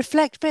 And the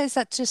reflect bit, is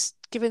that just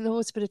giving the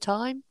horse a bit of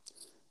time?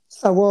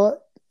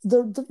 Well,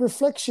 the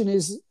reflection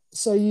is,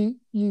 so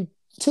you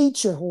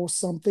teach a horse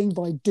something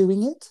by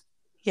doing it.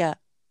 Yeah.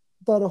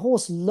 But a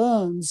horse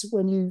learns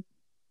when you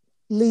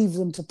leave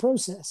them to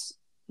process.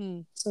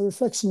 So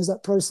reflection is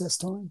that process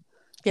time.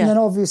 Yeah. And then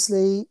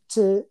obviously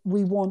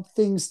we want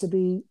things to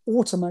be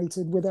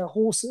automated with our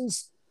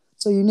horses.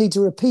 So you need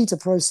to repeat a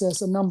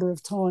process a number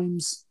of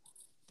times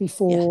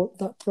before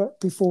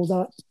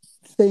that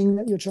thing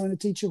that you're trying to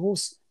teach your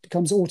horse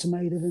becomes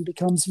automated and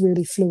becomes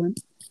really fluent.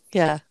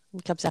 Yeah, it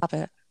becomes a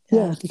habit.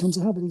 Yeah, it becomes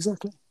a habit,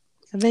 exactly.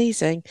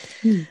 Amazing.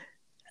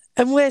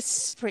 And we're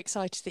super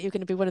excited that you're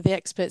going to be one of the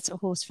experts at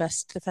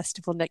Horsefest, the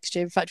festival next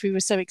year. In fact, we were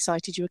so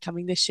excited you were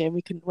coming this year and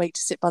we couldn't wait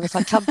to sit by the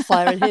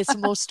campfire and hear some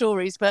more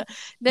stories. But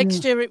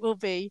next year it will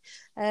be.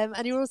 And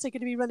you're also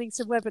going to be running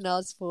some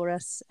webinars for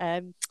us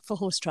for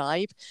Horse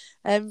Tribe.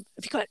 Can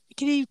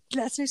you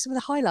let us know some of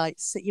the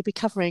highlights that you'll be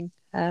covering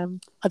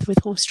either with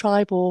Horse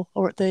Tribe or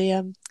at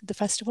the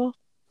festival?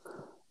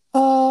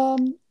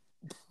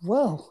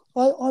 Well,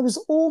 I was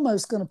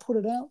almost going to put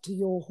it out to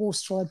your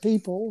Horse Tribe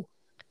people,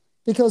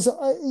 because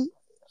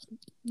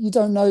you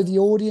don't know the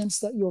audience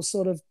that you're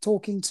sort of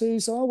talking to.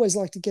 So I always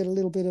like to get a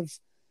little bit of,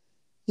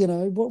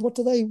 what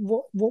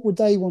would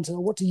they want to know?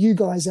 What do you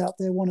guys out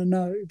there want to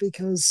know?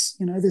 Because,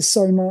 there's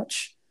so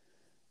much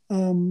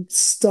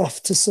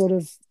stuff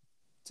to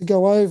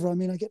go over. I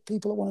mean, I get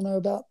people that want to know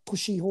about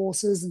pushy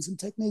horses and some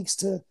techniques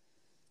to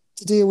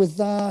deal with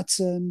that,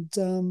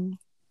 and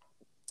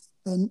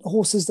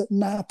horses that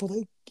nap, or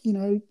they,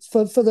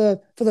 for the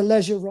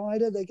leisure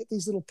rider, they get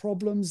these little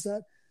problems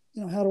that,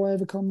 how do I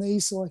overcome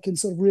these so I can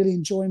sort of really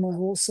enjoy my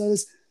horse? So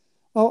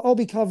I'll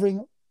be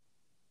covering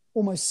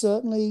almost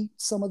certainly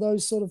some of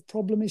those sort of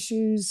problem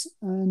issues.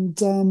 And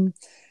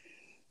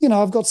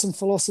I've got some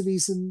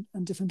philosophies and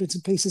different bits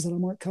and pieces that I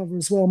might cover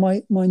as well.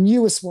 My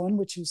newest one,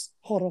 which is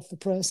hot off the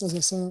press, as I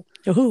say,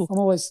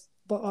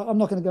 but I'm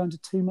not going to go into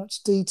too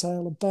much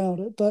detail about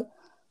it, but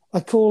I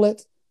call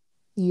it,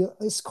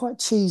 it's quite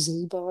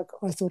cheesy, but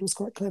I thought it was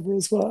quite clever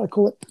as well. I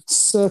call it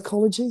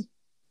circology.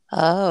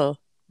 Oh.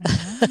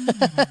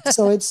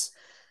 So it's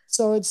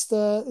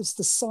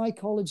the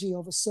psychology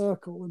of a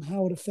circle and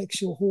how it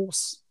affects your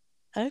horse.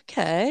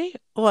 Okay.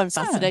 Oh, I'm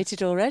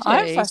fascinated already.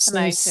 I'm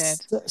fascinated.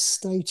 So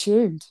stay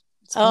tuned.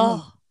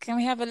 Can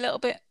we have a little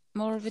bit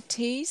more of a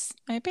tease,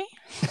 maybe?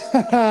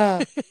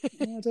 I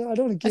don't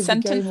want to give the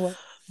game away.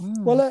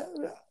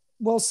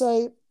 Well,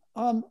 say,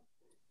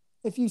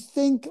 if you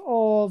think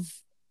of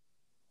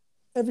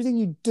everything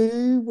you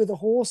do with a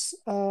horse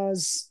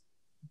as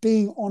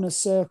being on a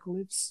circle,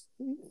 it's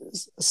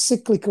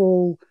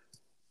cyclical.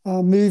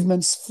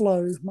 Movements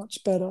flow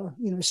much better.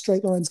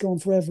 Straight lines go on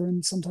forever,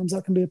 and sometimes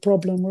that can be a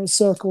problem, whereas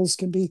circles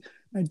can be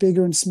made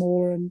bigger and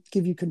smaller and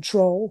give you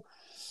control.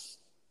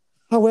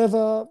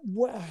 However,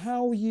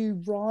 how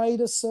you ride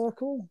a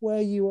circle,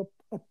 where you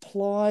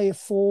apply a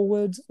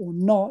forward or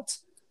not,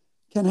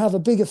 can have a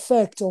big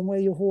effect on where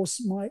your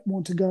horse might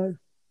want to go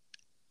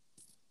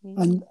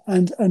and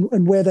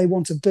where they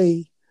want to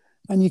be.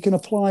 And you can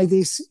apply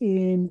this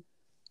in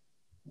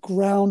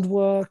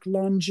groundwork,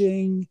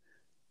 lunging,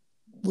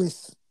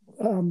 with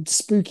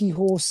spooky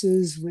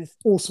horses, with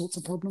all sorts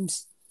of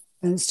problems.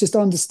 And it's just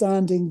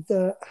understanding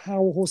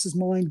how a horse's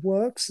mind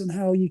works and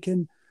how you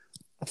can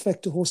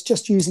affect a horse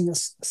just using a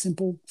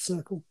simple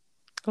circle.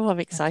 Oh,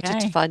 I'm excited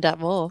to find out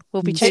more.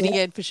 We'll be tuning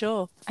in for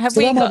sure. That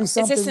might be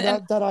something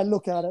that I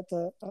look at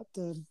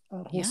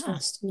Horse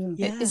Fest.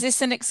 Yeah. Is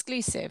this an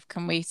exclusive?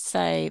 Can we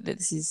say that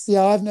this is?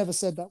 Yeah, I've never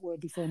said that word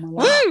before in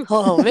my life.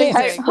 Oh,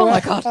 amazing! Oh my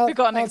God, we've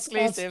got an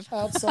exclusive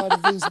outside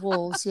of these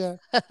walls. Yeah,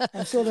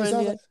 I'm sure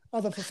there's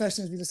other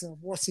professionals who just say,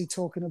 "What's he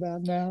talking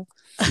about now?"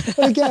 But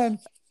again,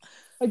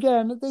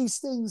 these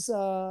things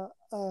are.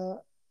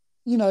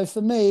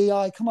 For me,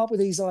 I come up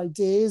with these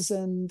ideas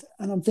and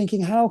I'm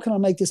thinking, how can I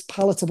make this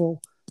palatable?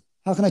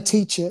 How can I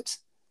teach it?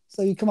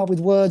 So you come up with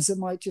words that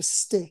might just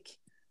stick,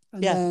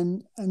 and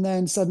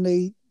then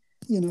suddenly,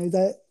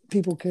 that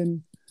people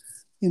can,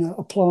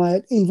 apply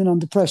it even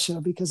under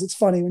pressure. Because it's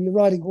funny when you're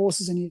riding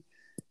horses and you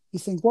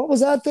think, what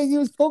was that thing he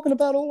was talking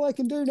about? All I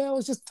can do now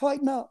is just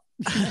tighten up.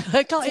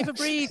 I can't even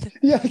breathe.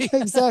 Yeah,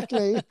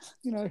 exactly.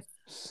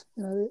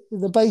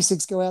 The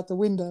basics go out the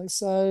window.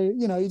 So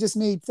you just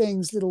need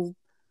things, little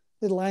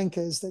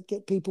anchors that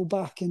get people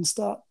back and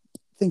start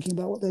thinking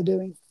about what they're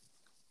doing.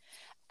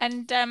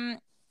 And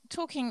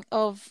talking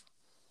of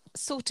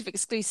sort of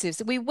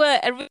exclusives,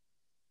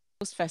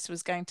 Horse Fest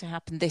was going to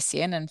happen this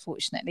year, and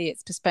unfortunately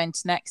it's postponed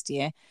to next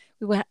year.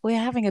 We're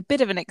having a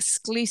bit of an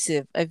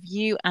exclusive of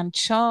you and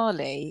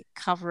Charlie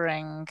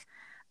covering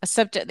a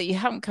subject that you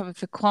haven't covered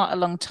for quite a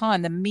long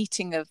time, the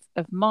meeting of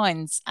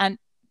minds.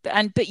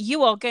 But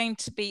you are going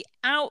to be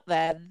out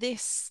there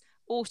this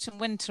autumn,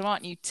 winter,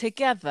 aren't you,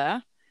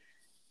 together?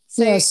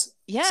 So,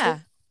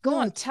 yes. Go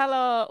on, tell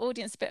our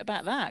audience a bit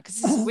about that,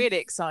 because this is really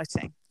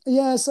exciting.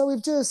 Yeah, so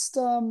we've just,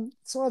 so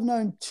I've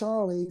known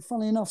Charlie,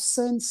 funnily enough,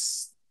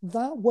 since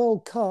that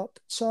World Cup.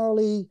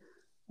 Charlie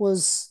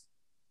was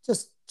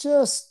just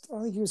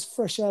I think he was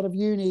fresh out of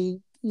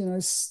uni,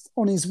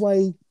 on his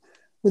way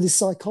with his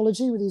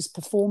psychology, with his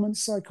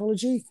performance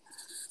psychology.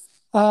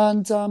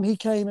 And he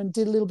came and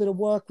did a little bit of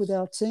work with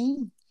our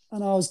team.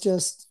 And I was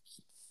just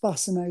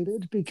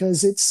fascinated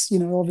because it's,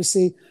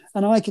 obviously,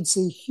 and I could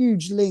see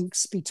huge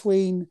links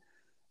between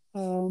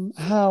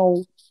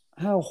how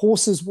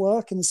horses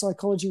work and the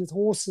psychology with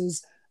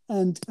horses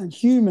and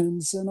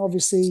humans. And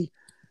obviously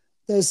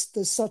there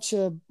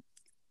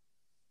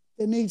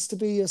needs to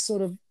be a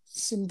sort of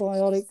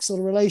symbiotic sort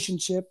of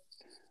relationship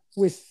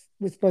with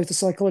both the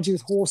psychology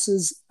with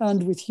horses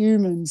and with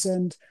humans.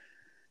 And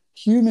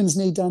humans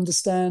need to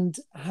understand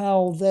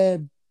how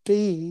their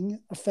being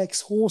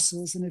affects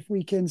horses. And if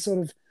we can sort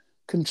of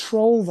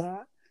control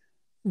that,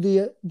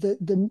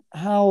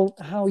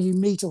 how you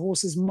meet a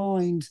horse's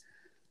mind,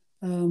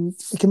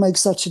 it can make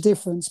such a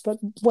difference. But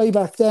way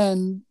back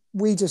then,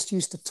 we just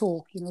used to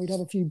talk. We'd have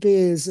a few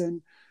beers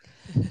and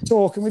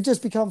talk, and we've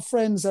just become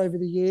friends over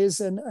the years.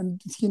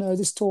 And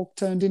this talk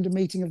turned into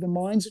Meeting of the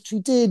Minds, which we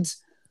did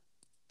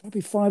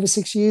probably 5 or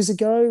 6 years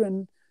ago.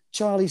 And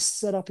Charlie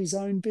set up his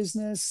own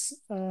business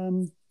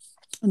and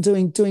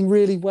doing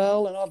really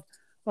well. And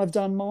I've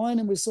done mine,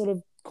 and we sort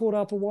of caught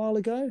up a while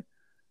ago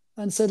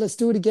and said, let's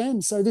do it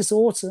again. So this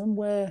autumn,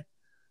 we're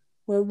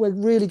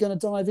really going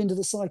to dive into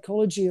the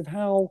psychology of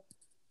how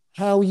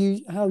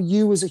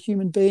you as a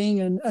human being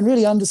and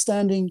really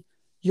understanding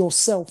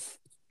yourself,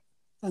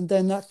 and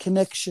then that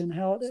connection,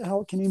 how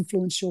it can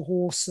influence your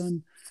horse.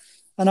 And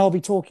I'll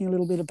be talking a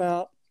little bit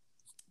about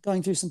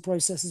going through some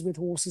processes with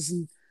horses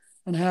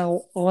and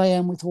how I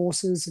am with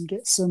horses, and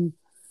get some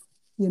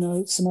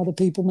other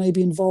people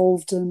maybe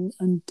involved and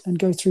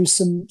go through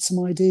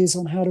some ideas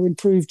on how to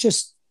improve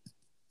just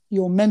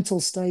your mental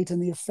state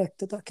and the effect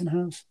that can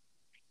have.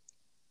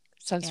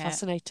 Sounds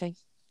fascinating.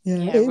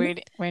 Yeah,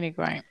 really, really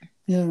great.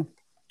 Yeah,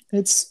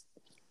 it's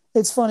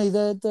it's funny,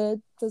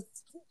 the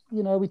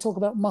we talk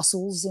about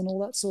muscles and all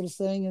that sort of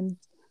thing,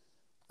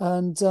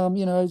 and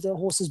the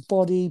horse's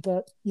body,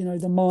 but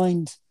the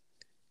mind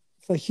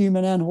for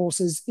human and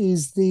horses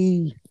is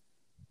the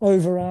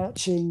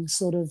overarching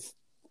sort of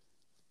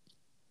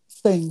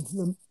thing.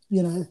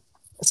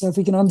 So if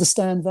we can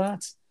understand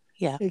that,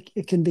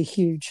 it can be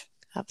huge.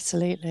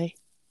 Absolutely.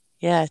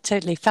 Yeah,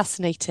 totally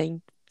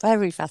fascinating.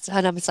 Very fascinating.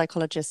 And I'm a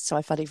psychologist, so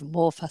I find it even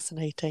more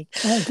fascinating.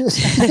 Oh, good.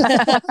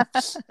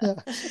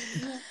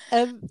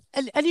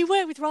 And you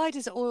work with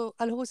riders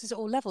and horses at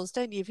all levels,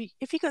 don't you?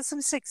 If you got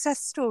some success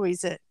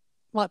stories that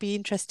might be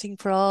interesting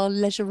for our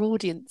leisure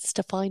audience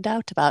to find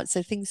out about,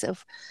 so things that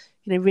have,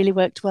 really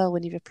worked well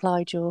when you've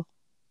applied your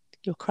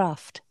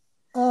craft.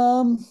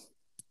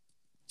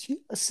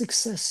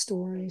 Success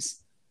stories.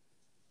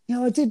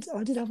 I did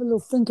have a little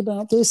think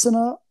about this, and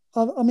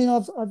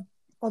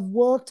I've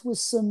worked with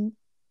some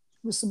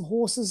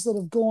horses that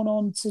have gone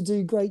on to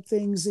do great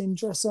things in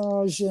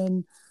dressage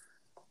and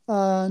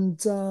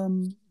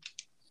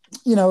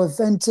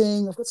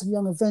eventing. I've got some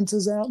young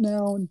eventers out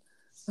now,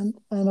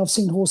 and I've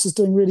seen horses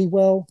doing really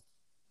well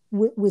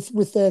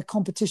with their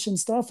competition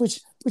stuff,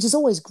 which is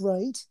always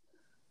great.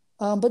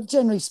 But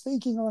generally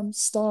speaking, I'm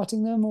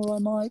starting them, or I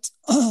might.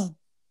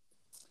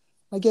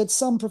 I get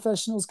some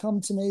professionals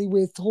come to me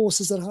with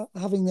horses that are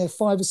having their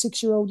 5 or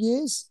 6 year old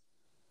years.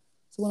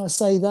 So when I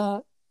say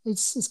that,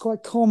 it's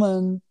quite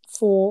common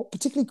for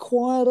particularly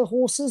quieter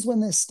horses when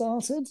they're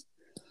started,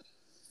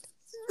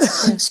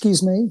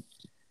 excuse me,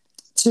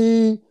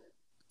 to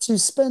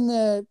spend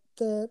their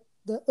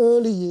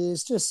early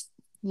years just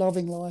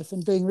loving life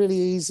and being really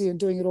easy and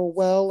doing it all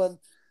well,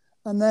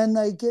 and then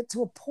they get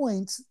to a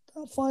point,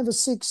 5 or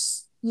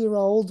 6 year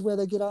old, where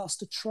they get asked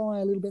to try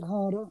a little bit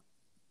harder.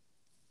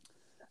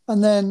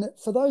 And then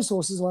for those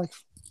horses, like,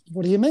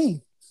 what do you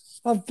mean?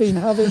 I've been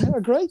having a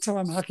great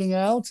time hacking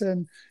out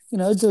and,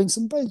 doing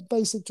some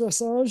basic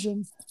dressage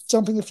and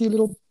jumping a few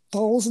little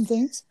poles and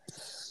things.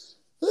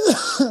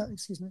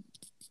 Excuse me.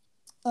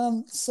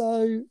 And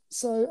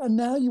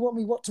now you want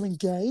me to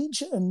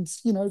engage and,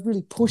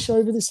 really push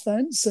over this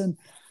fence, and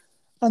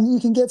you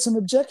can get some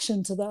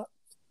objection to that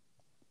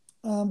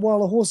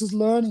while a horse is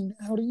learning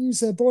how to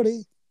use their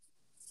body.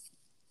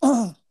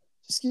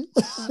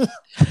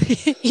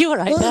 You all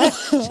right there?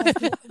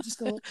 I've just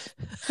got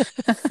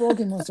a frog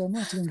in my throat. I might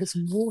have to go and get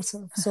some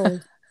water. Sorry.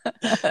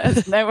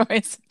 No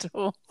worries at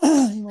all.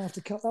 You might have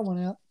to cut that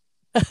one out.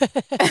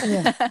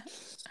 Yeah.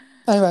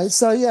 Anyway,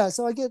 so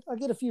I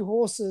get a few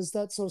horses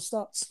that sort of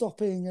start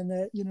stopping, and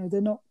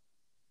they're not.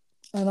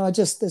 And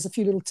there's a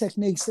few little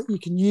techniques that you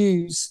can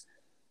use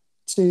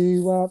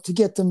to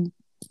get them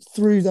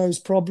through those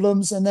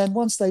problems, and then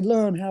once they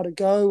learn how to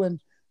go and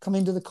come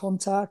into the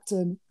contact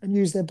and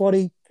use their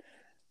body,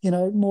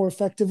 more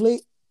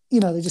effectively,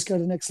 they just go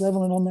to the next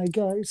level and on they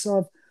go.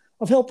 So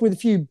I've helped with a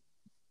few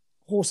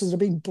horses that have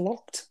been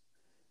blocked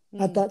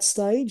at that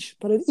stage,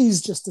 but it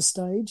is just a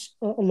stage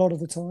a lot of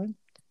the time.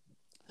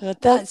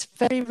 That's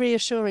very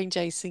reassuring,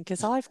 Jason,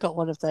 because I've got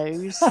one of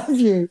those. Have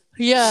you?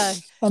 Yeah.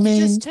 I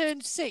mean, he just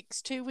turned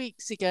 6 2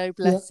 weeks ago,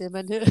 bless him,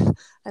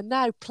 and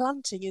now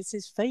planting is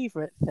his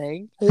favourite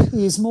thing. It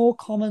is more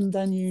common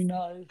than you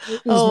know.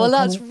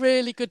 That's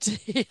really good to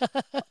hear.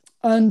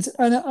 And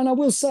I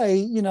will say,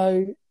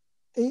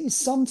 it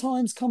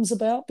sometimes comes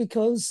about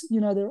because,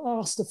 they're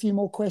asked a few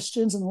more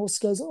questions and the horse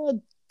goes, I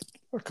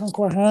can't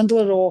quite handle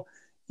it, or,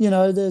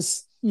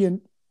 there's,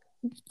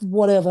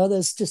 whatever,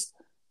 there's just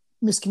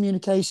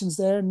miscommunications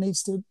there, and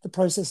the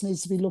process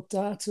needs to be looked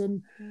at,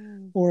 and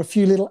or a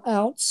few little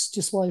outs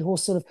just while your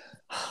horse sort of,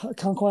 I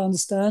can't quite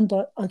understand,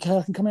 but okay,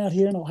 I can come out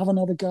here and I'll have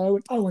another go,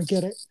 and I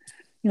get it.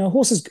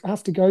 Horses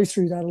have to go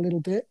through that a little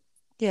bit.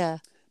 Yeah.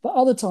 But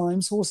other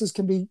times horses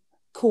can be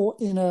stuck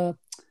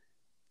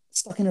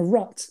in a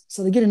rut.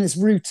 So they get in this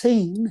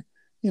routine,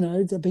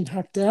 they've been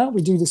hacked out.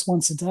 We do this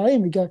once a day,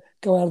 and we go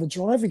out of the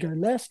drive, we go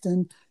left,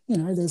 and,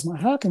 there's my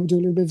hack, and we do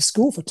a little bit of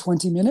school for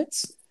 20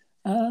 minutes.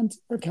 And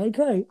okay,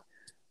 great.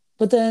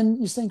 But then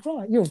you think,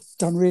 right, you've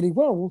done really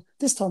well. Well,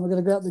 this time we're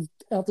going to go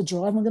out the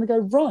drive, and we're going to go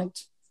right.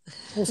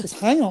 Horse says,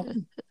 hang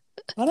on.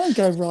 I don't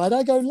go right,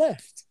 I go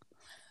left.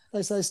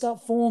 They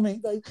start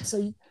forming. There's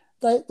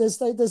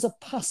a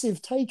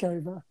passive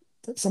takeover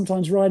that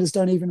sometimes riders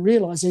don't even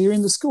realise. You're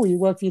in the school, you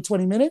work for your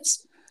 20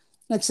 minutes.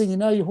 Next thing you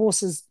know, your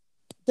horse is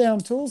down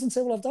tools and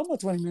say, well, I've done my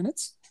 20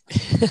 minutes.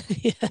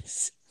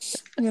 Yes.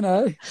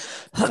 And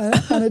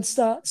it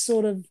starts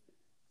sort of,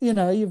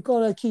 you've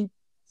got to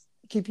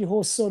keep your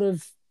horse sort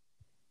of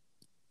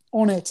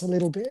on it a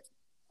little bit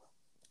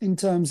in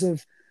terms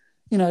of,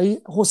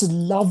 horses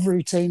love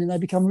routine and they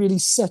become really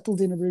settled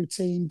in a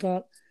routine.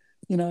 But,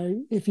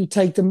 if you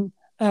take them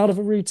out of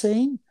a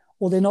routine,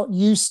 or they're not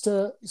used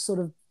to sort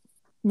of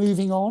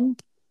moving on,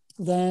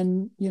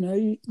 then,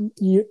 it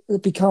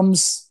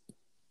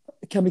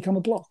can become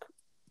a block.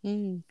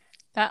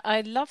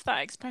 I love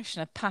that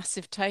expression, a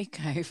passive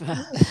takeover.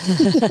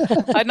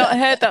 I'd not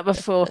heard that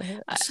before.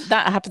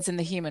 That happens in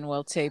the human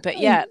world too. But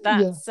yeah,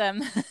 that's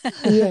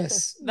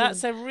yes,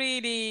 that's a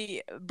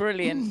really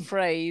brilliant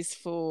phrase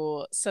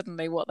for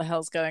suddenly what the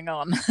hell's going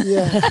on.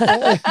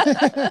 Yeah,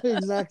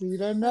 exactly. You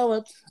don't know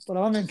it, but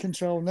I'm in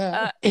control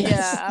now.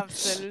 Yeah,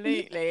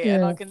 absolutely.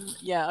 And I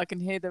can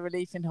hear the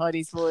relief in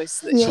Heidi's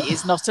voice that she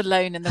is not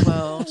alone in the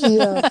world.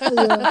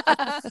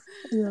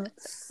 Yeah.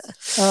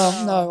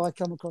 No, I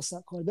come across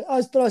that quite a bit.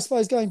 But I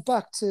suppose going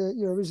back to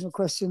your original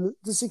question,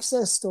 the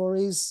success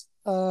stories,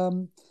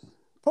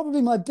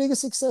 probably my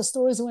biggest success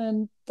stories are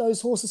when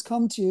those horses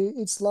come to you.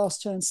 It's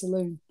last chance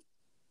saloon.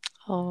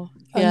 Oh,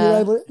 yeah.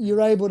 And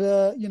you're able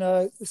to,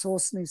 this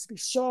horse needs to be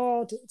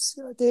shot. It's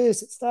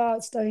this, it's that,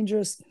 it's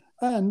dangerous.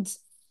 And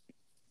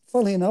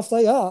funnily enough,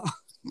 they are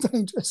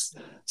dangerous.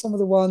 Some of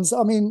the ones,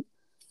 I mean,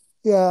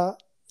 yeah,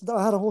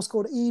 I had a horse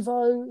called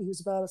Evo. He was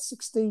about a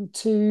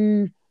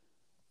 16-2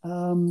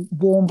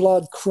 warm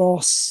blood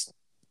cross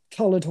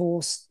coloured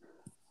horse.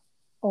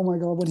 Oh my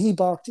God, when he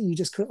barked,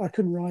 I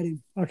couldn't ride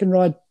him. I can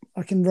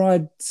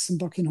ride some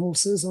bucking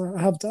horses.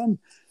 I have done.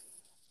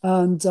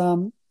 And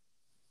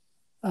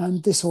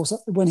this horse,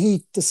 when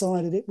he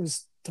decided it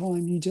was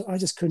time, I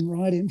just couldn't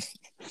ride him.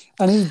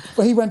 And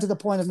he went to the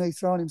point of me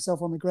throwing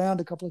himself on the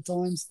ground a couple of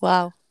times.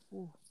 Wow.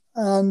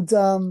 And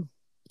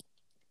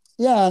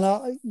and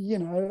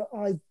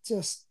I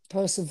just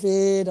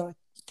persevered. I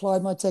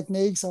applied my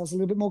techniques. I was a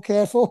little bit more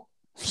careful.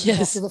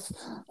 Yes.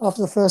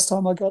 After the first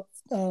time I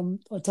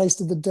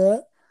tasted the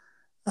dirt,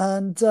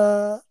 and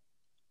I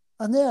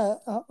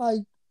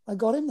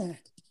got him there,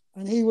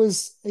 and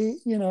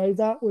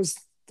that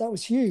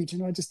was huge,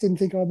 and I just didn't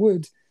think I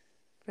would.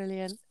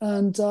 Brilliant.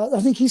 And I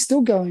think he's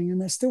still going,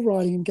 and they're still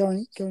riding him,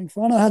 going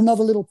fine. I had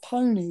another little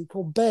pony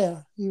called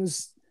Bear. He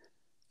was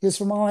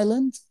from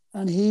Ireland,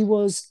 and he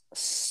was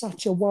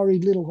such a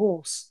worried little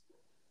horse.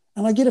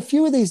 And I get a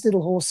few of these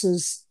little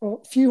horses, a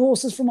few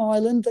horses from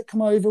Ireland that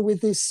come over with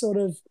this sort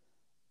of,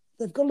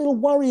 they've got a little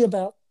worry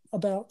about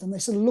them. They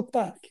sort of look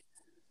back.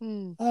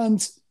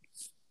 And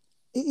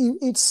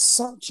it's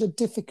such a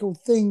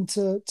difficult thing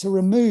to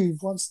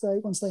remove once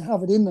they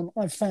have it in them,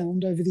 I've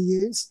found over the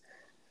years.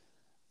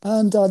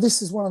 And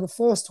this is one of the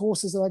first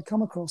horses that I'd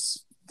come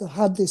across that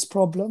had this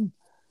problem.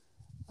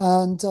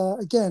 And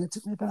again, it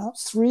took me about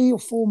 3 or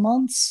 4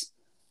 months,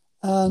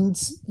 and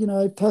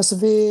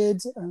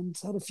persevered and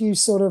had a few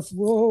sort of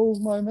whoa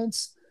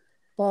moments,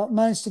 but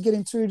managed to get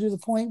him through to the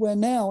point where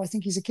now I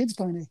think he's a kid's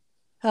pony.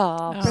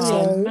 Oh,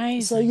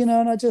 amazing. So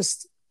and I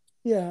just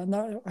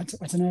no, I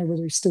don't know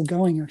whether he's still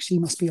going. Actually,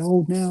 he must be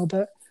old now,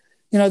 but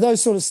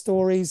those sort of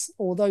stories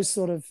or those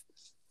sort of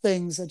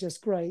things are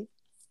just great.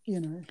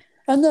 And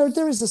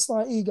there is a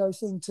slight ego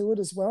thing to it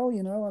as well.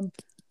 I'm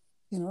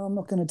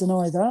not going to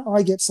deny that.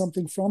 I get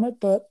something from it,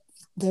 but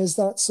there's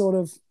that sort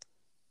of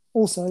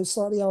also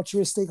slightly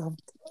altruistic.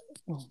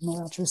 Well,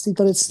 not altruistic,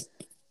 but it's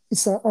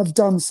that I've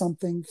done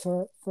something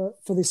for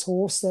this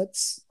horse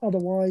that's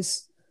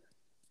otherwise,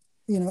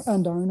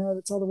 and owner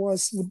that's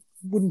otherwise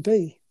wouldn't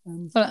be.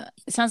 Well,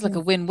 it sounds like a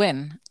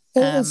win-win.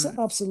 It's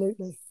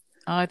absolutely.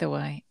 Either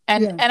way.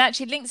 And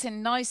actually links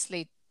in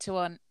nicely to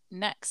our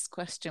next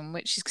question,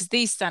 which is because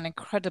these sound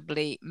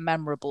incredibly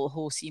memorable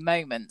horsey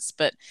moments.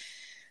 But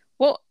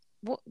what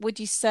would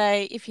you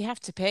say if you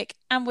have to pick,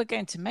 and we're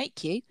going to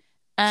make you,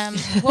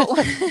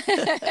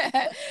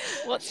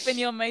 what's been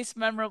your most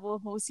memorable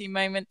horsey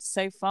moment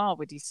so far,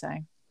 would you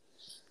say?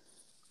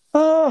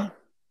 I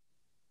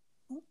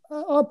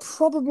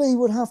probably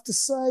would have to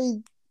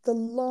say the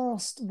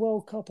last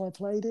World Cup I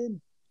played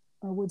in,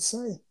 I would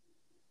say.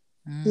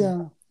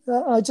 Yeah.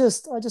 I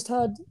just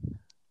had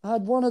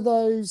one of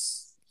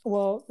those.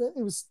 Well,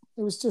 it was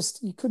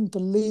just, you couldn't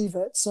believe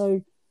it.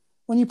 So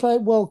when you play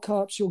at World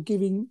Cups, you're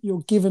given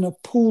a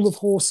pool of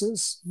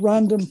horses,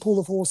 random pool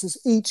of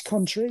horses, each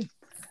country.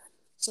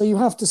 So you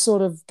have to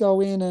sort of go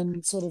in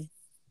and sort of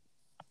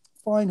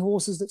find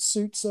horses that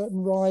suit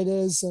certain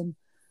riders and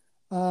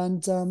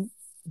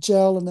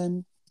gel, and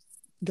then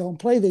go and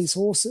play these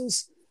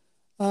horses.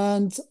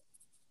 And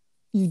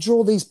you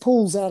draw these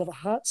pools out of a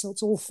hat, so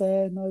it's all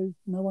fair. No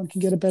one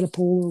can get a better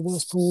pool or a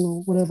worse pool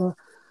or whatever.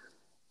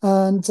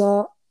 And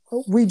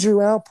we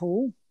drew our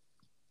pool,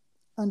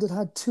 and it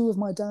had 2 of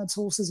my dad's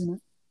horses in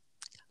it.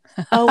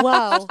 Oh,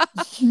 wow.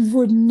 You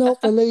would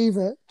not believe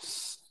it.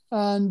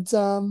 And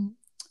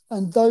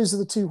those are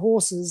the 2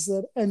 horses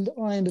that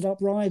I ended up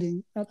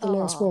riding at the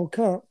last World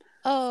Cup.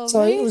 Oh,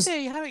 so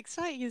amazing. How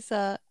exciting is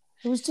that?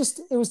 It was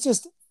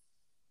just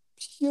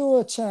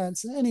pure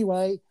chance. And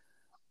anyway,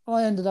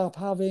 I ended up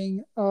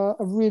having a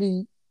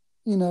really,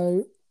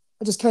 I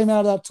just came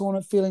out of that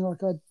tournament feeling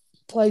like I'd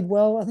played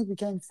well. I think we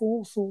came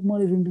 4th, or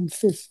might have even been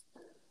 5th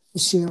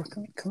this year. I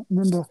can't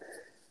remember.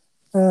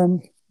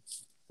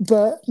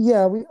 But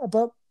yeah,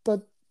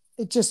 but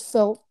it just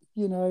felt,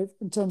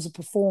 in terms of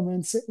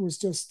performance, it was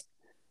just,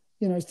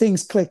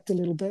 things clicked a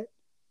little bit.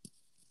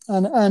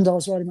 And I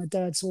was riding my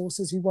dad's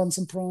horses. He won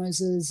some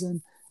prizes,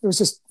 and it was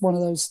just one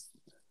of those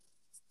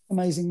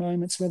amazing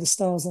moments where the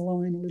stars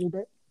align a little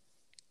bit.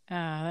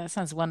 that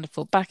sounds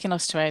wonderful. Back in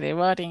Australia,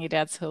 riding your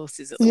dad's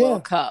horses at the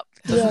World Cup.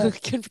 Yeah,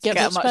 couldn't get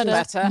much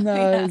better.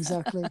 No,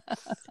 exactly.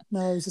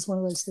 No, it's just one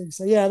of those things.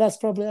 So yeah, that's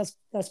probably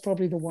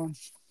the one.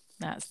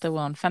 That's the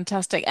one.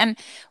 Fantastic. And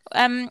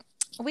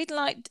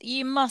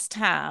you must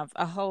have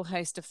a whole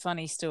host of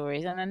funny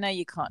stories. And I know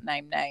you can't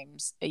name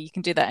names. You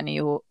can do that in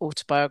your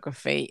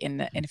autobiography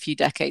in a few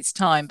decades'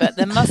 time, but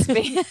there must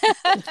be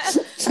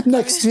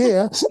next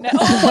year.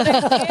 Next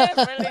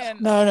year,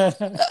 brilliant. No.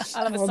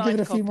 I'll give it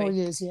a copy. few more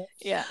years.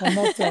 Yeah. I'm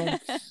not done.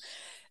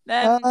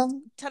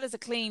 Tell us a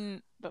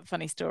clean but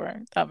funny story.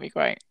 That'd be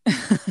great.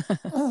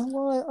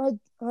 Well,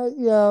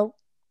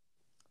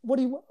 what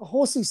do you a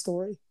horsey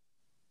story?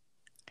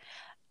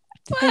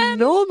 Well,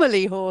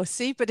 normally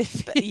horsey, but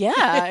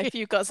if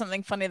you've got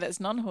something funny that's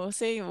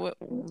non-horsey,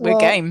 we're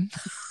game.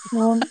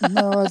 Well,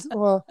 no,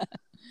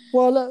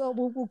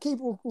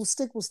 we'll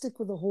stick with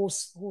the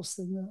horse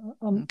thing.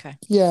 Okay.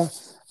 Yeah.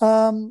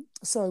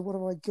 So what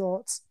have I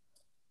got?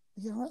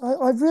 Yeah,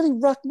 I've really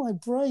racked my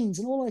brains,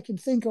 and all I can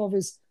think of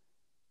is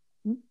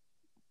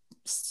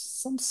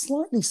some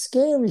slightly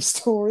scary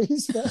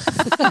stories.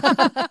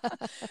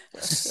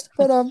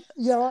 But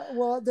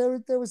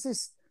there was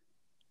this.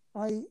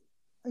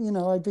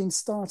 I'd been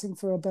starting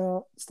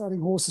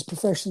horses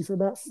professionally for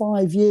about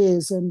 5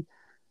 years, and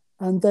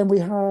then we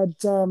had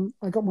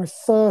I got my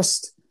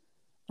first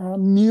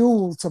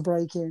mule to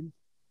break in.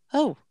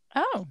 Oh,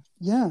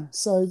 yeah.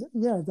 So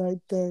yeah,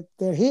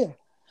 they're here.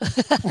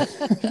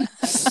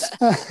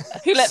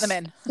 Who let them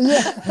in?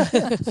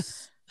 Yeah.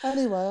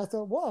 Anyway, I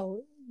thought,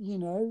 wow,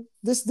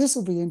 this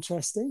will be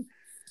interesting.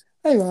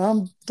 Anyway,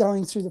 I'm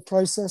going through the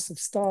process of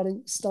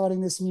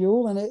starting this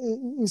mule, and it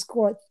is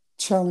quite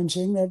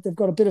challenging. They've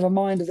got a bit of a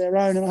mind of their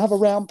own, and I have a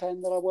round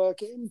pen that I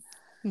work in,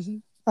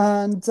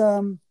 and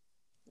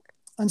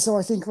so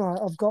I think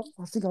I've got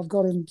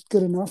him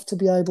good enough to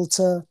be able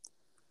to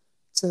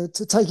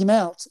take him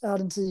out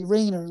into the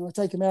arena, and I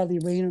take him out of the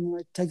arena and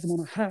I take them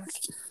on a hack.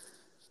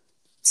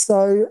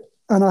 So,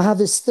 and I have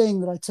this thing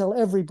that I tell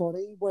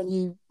everybody: when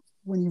you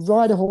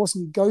ride a horse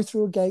and you go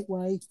through a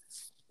gateway,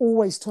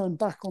 always turn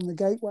back on the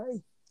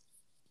gateway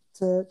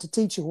to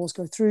teach your horse,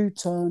 go through,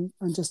 turn,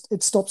 and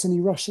it stops any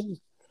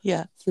rushing.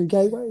 Yeah, through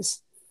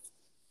gateways.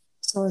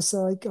 So I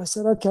said,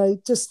 okay,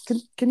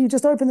 can you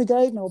just open the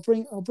gate, and I'll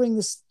bring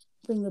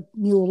the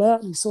mule out,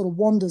 and he sort of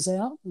wanders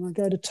out, and I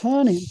go to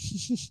turn him,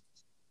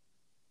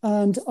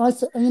 and I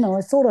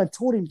thought I'd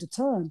taught him to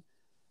turn,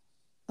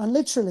 and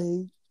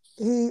literally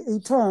he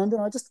turned,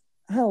 and I just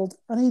held,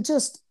 and he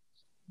just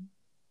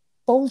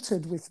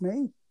bolted with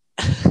me,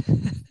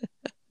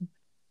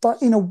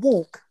 but in a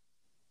walk.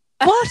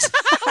 What?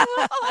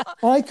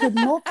 I could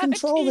not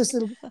control this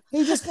little.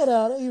 He just got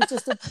out. He was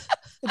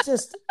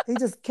he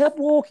just kept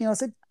walking. I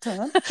said,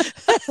 turn,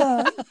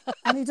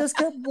 and he just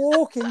kept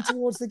walking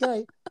towards the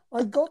gate.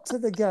 I got to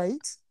the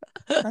gate,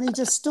 and he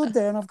just stood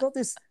there. And I've got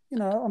this,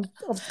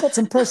 I've got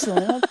some pressure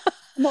on him.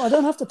 I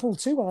don't have to pull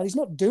too hard. He's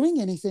not doing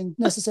anything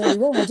necessarily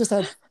wrong. I just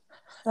had.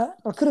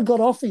 I could have got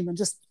off him and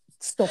just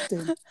stopped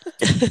him.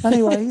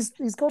 Anyway,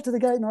 he's got to the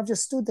gate, and I've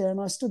just stood there, and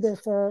I stood there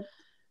for.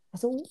 I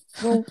thought,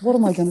 well, what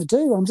am I going to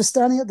do? I'm just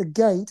standing at the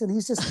gate, and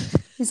he's just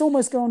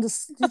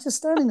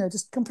standing there,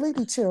 just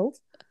completely chilled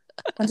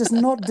and just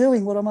not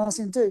doing what I'm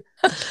asking him to do.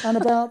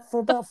 And for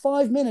about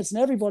 5 minutes,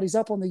 and everybody's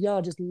up on the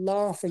yard just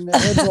laughing their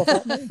heads off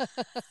at me.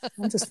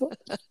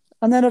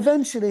 And then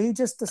eventually he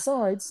just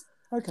decides,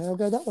 okay, I'll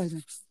go that way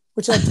then,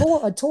 which I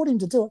taught him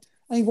to do it.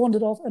 And he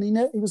wandered off, and he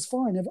was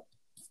fine.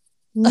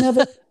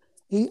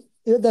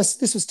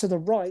 This was to the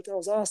right, I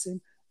was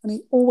asking, and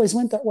he always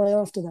went that way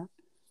after that.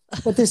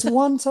 But this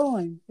one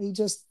time, I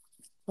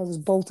was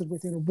bolted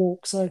within a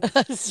walk. So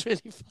that's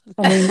really funny.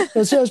 I mean, it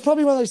was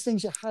probably one of those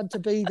things you had to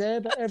be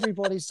there, but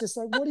everybody's just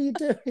like, what are you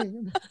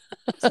doing?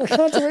 So I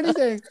can't do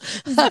anything.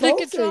 Out of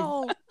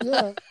control.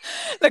 Yeah.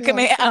 Look at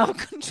me, out of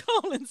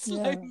control in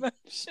slow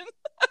motion.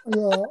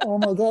 Yeah, oh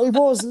my God. It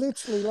was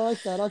literally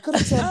like that. I could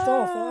have jumped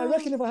off. I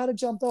reckon if I had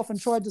jumped off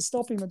and tried to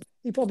stop him,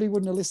 he probably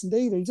wouldn't have listened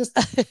either.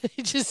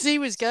 He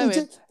was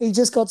going. He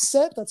just got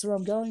set. That's where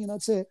I'm going, and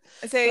that's it.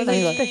 So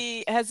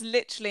he has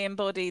literally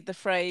embodied the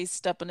phrase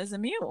 "stubborn as a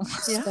mule."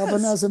 Yes.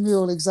 Stubborn as a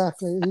mule,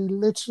 exactly. He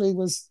literally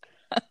was,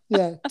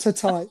 to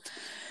type.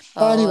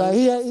 But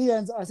anyway, he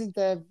ends. I think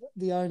they're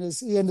the owners.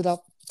 He ended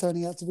up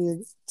turning out to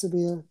be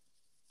a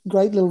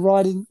great little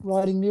riding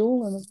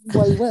mule, and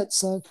away he went.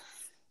 So.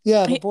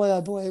 Yeah, but boy,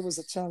 oh boy, it was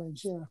a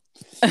challenge. Yeah,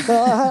 but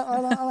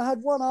I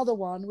had one other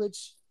one,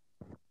 which,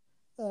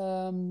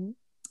 I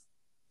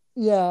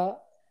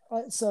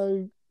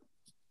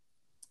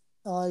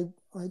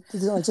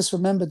just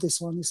remembered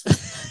this one. This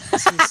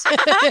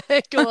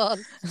Go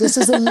on. This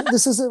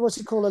is what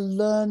you call a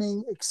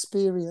learning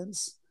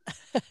experience.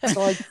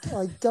 So I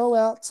go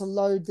out to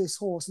load this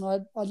horse,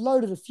 and I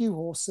loaded a few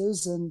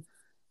horses, and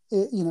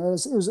it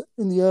was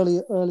in the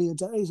earlier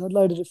days. I'd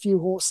loaded a few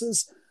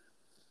horses.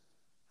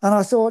 And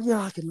I thought,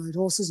 I can load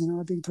horses.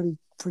 I've been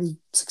pretty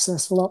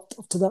successful up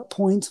to that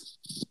point.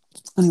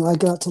 Anyway, I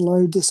go out to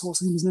load this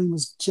horse. I think his name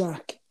was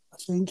Jack, I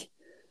think.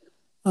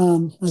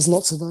 There's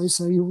lots of those,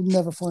 so you'll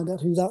never find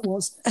out who that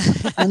was.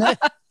 And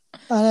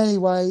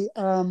anyway,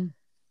 I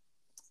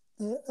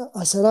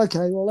said,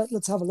 okay, well,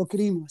 let's have a look at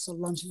him. I sort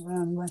of lunching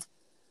around anyway.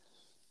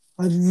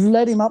 I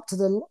led him up to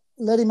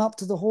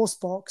the horse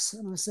box,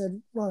 and I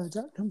said, right,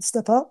 Jack, come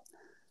step up.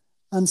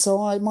 And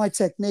so my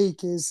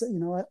technique is,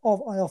 I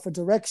offer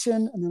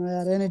direction, and then I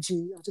add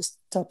energy. I just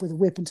tap with a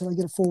whip until I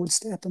get a forward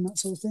step and that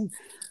sort of thing.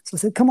 So I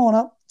said, come on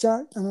up,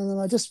 Jack. And then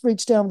I just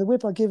reach down with the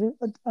whip.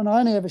 And I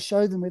only ever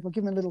show them whip. I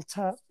give him a little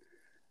tap.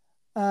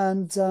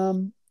 And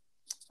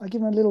I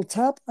give him a little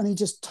tap, and he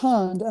just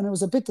turned, and it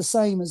was a bit the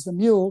same as the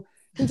mule.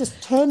 He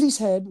just turned his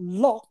head,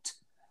 locked,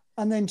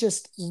 and then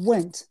just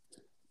went.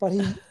 But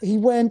he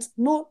went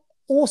not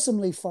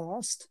awesomely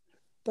fast,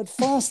 but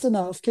fast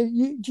enough. Do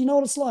you know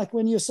what it's like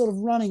when you're sort of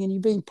running and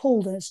you're being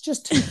pulled and it's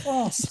just too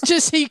fast?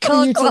 Just you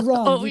can't to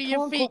run. Oh,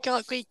 your feet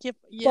can't quick.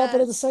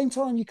 But at the same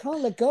time, you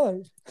can't let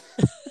go.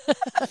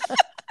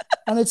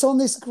 And it's on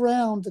this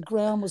ground. The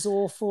ground was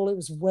awful. It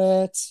was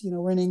wet.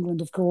 We're in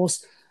England, of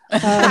course.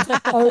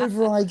 And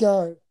over I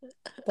go.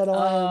 But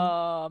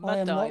I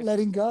am not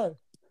letting go.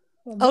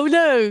 Oh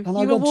no! And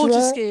you were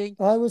water skiing.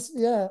 I was,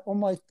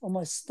 on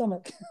my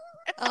stomach.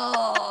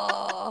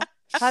 Oh.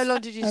 How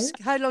long did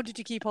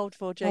you keep hold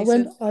for,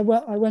 Jason? I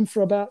went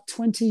for about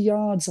 20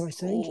 yards, I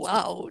think. Oh,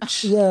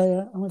 ouch.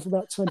 Yeah. I went for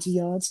about 20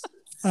 yards.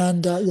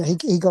 And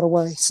he got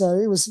away. So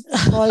it was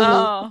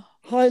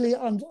highly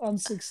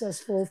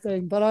unsuccessful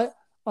thing. But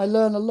I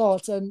learned a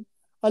lot. And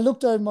I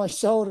looked over my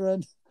shoulder,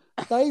 and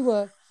they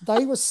were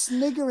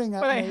sniggering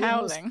at me. Were they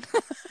howling?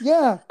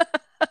 Yeah.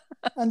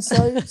 And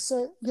so here's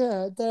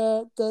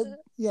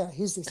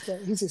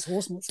this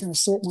horseman that's going to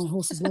sort my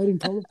horse's loading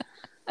problem.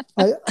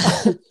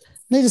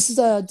 Needless to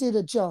say, I did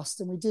adjust,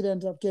 and we did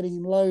end up getting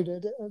him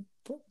loaded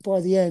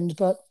by the end.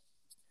 But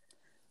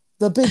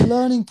the big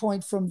learning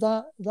point from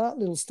that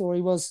little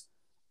story was,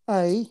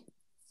 A,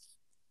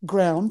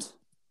 ground.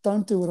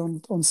 Don't do it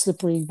on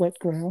slippery, wet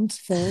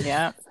ground.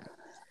 Yeah.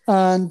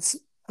 And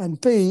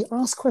B,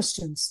 ask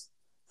questions.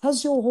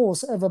 Has your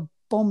horse ever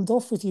bombed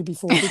off with you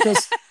before?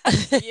 Because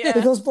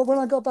but when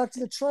I got back to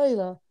the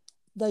trailer,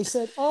 they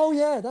said, oh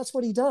yeah, that's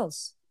what he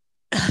does.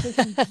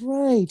 Thinking,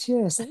 great,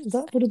 yes,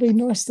 that would have been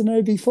nice to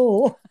know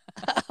before.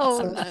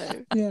 No.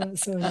 Yeah,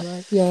 so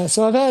anyway, yeah,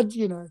 so I've had,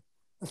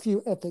 a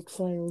few epic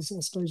fails, I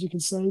suppose you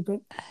can say,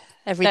 but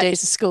every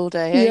day's a school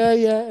day, eh?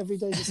 Yeah, every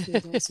day's a school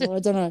day. So I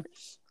don't know.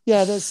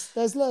 Yeah,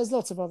 there's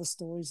lots of other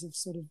stories of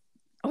sort of.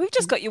 We've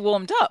just got you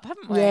warmed up,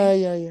 haven't we?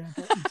 Yeah.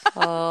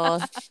 More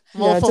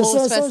for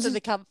horse fest than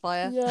the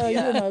campfire.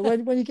 Yeah,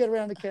 when you get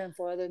around the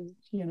campfire, then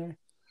you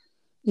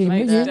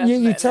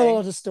tell a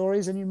lot of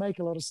stories, and you make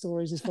a lot of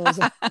stories, as far as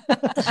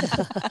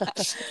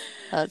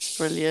That's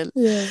brilliant.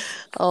 Yeah.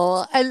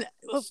 Oh, and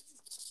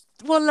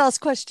one last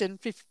question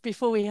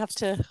before we have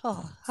to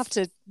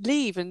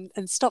leave and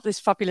stop this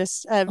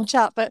fabulous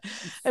chat. But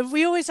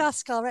we always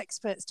ask our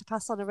experts to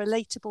pass on a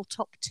relatable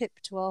top tip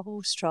to our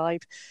horse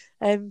tribe.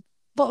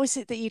 What was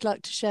it that you'd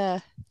like to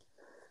share?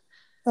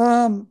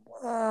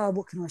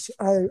 What can I share?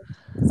 Oh,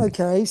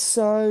 okay.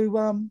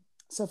 So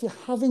if you're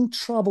having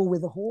trouble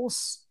with a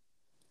horse,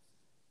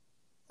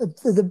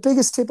 the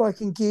biggest tip I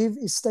can give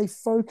is stay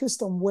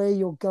focused on where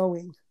you're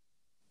going.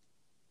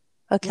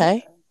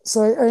 Okay.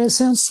 So it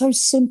sounds so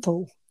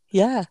simple.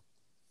 Yeah.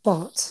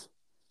 But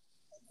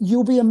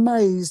you'll be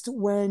amazed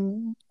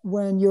when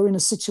you're in a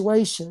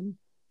situation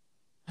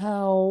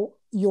how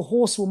your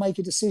horse will make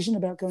a decision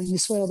about going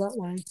this way or that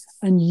way,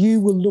 and you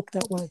will look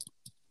that way.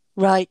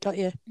 Right, got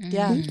you.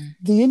 Yeah.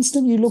 The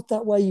instant you look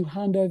that way, you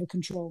hand over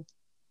control.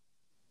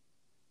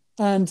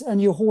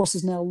 And your horse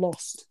is now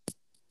lost.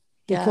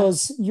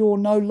 Because you're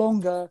no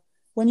longer,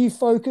 when you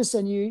focus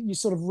and you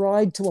sort of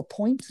ride to a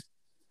point.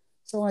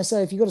 So I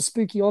say, if you've got a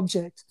spooky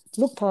object,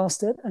 look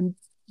past it and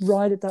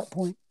ride at that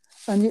point.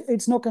 And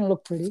it's not going to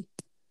look pretty,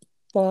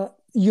 but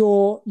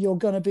you're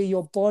going to be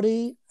your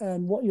body,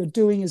 and what you're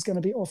doing is going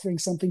to be offering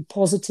something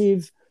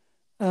positive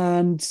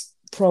and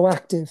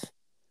proactive.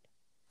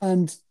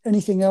 And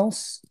anything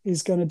else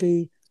is going to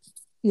be,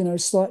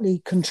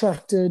 slightly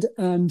contracted.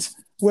 And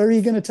where are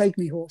you going to take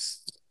me,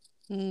 horse?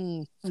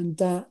 And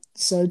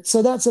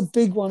so that's a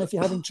big one if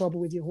you're having trouble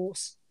with your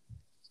horse.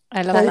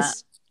 I love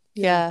that.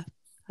 Yeah,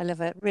 I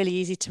love it. Really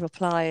easy to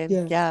apply.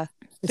 And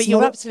but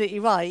you're absolutely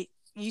right.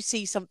 You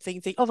see something,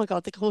 think, oh my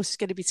God, the horse is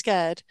going to be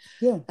scared.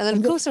 Yeah. And then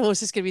of course the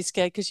horse is going to be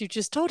scared because you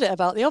just told it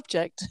about the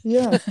object.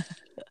 Yeah.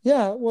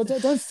 Well,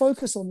 don't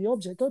focus on the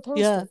object. Go past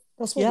it.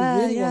 That's what we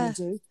really want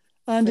to do.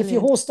 And if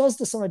your horse does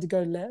decide to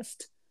go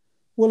left,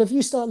 well, if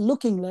you start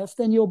looking left,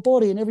 then your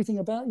body and everything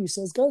about you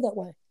says go that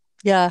way.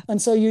 Yeah.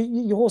 And so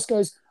your horse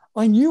goes,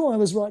 I knew I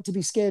was right to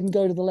be scared and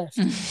go to the left.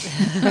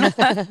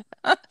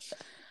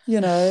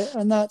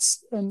 And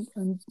that's and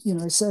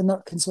so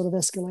that can sort of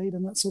escalate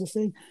and that sort of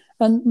thing.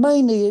 And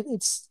mainly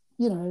it's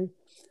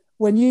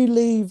when you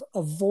leave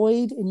a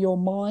void in your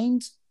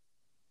mind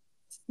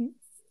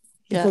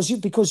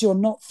because you're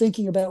not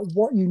thinking about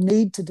what you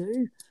need to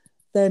do,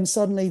 then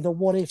suddenly the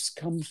what ifs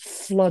come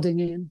flooding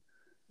in.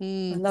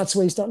 And that's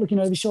where you start looking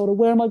over your shoulder.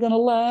 Where am I going to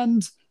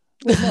land?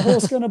 Was my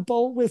horse going to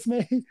bolt with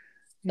me?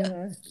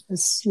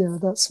 That's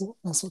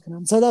what can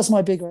happen. So that's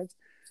my big red.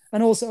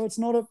 And also, it's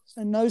not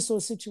in those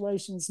sort of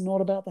situations,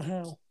 not about the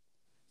how.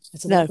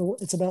 It's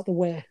about the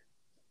where.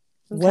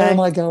 Okay. Where am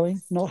I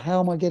going? Not how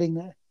am I getting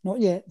there? Not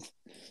yet.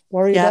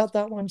 Worry about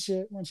that once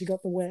you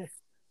got the where.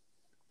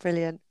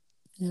 Brilliant.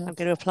 Yeah. I'm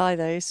going to apply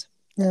those.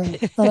 Yeah.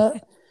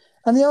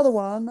 And the other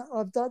one,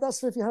 that's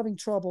for if you're having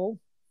trouble.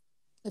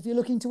 If you're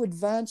looking to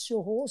advance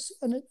your horse,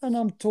 and I'm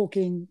not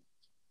talking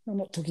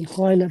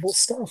high level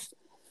stuff,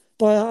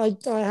 but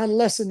I had a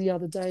lesson the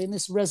other day, and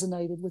this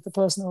resonated with the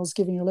person I was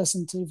giving a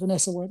lesson to.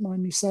 Vanessa won't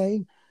mind me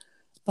saying.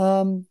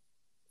 But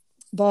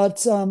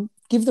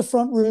give the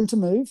front room to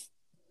move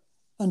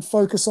and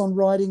focus on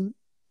riding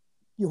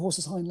your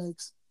horse's hind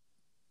legs.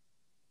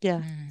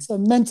 Yeah. So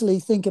mentally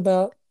think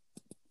about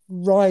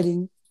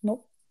riding,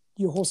 not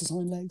your horse's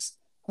hind legs.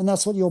 And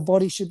that's what your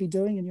body should be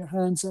doing, and your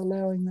hands are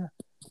allowing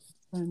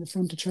the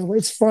front to travel.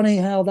 It's funny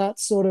how that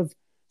sort of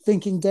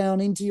thinking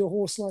down into your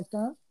horse like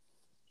that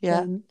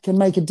can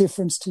make a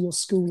difference to your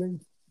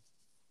schooling.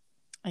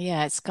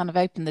 Yeah, it's kind of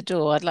opened the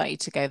door. I'd like you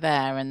to go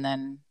there and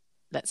then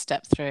let's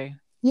step through.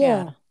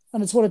 Yeah.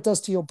 And it's what it does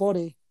to your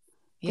body.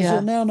 Because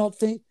you're now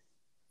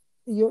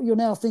you're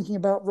now thinking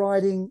about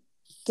riding,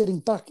 getting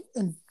back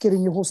and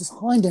getting your horse's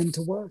hind end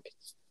to work.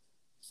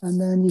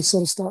 And then you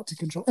sort of start to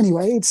control.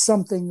 Anyway, it's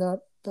something that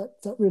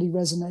really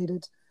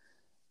resonated.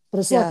 But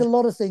it's like a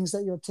lot of things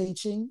that you're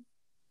teaching.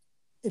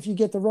 If you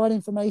get the right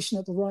information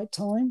at the right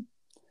time,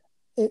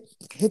 it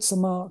hits the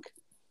mark.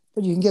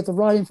 But you can get the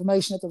right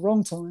information at the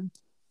wrong time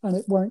and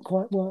it won't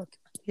quite work.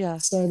 Yeah.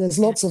 So there's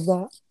lots of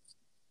that.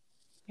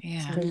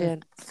 Yeah.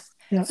 Brilliant.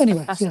 Yeah.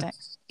 Anyway. Fantastic.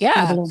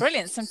 Yeah,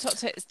 brilliant. Some top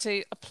tips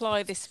to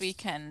apply this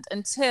weekend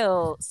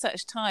until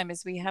such time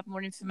as we have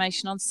more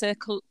information on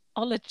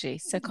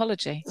psychology.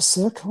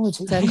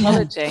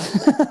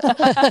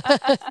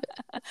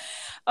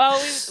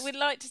 Oh, we'd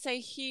like to say a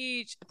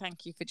huge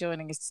thank you for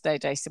joining us today,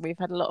 Jason. We've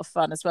had a lot of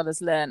fun as well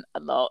as learn a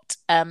lot.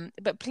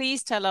 But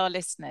please tell our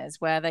listeners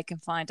where they can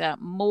find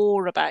out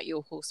more about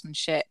your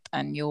horsemanship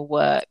and your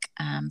work,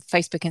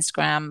 Facebook,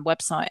 Instagram,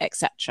 website,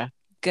 etc.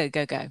 Go.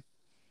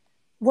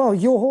 Well,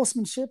 Your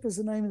Horsemanship is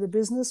the name of the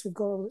business. We've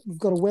got a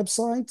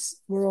website.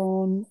 We're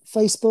on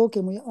Facebook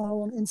and we are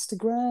on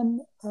Instagram.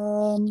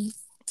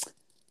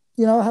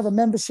 I have a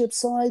membership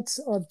site.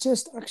 I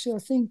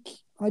think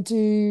I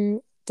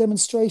do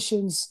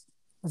demonstrations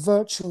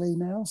virtually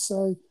now.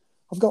 So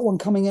I've got one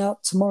coming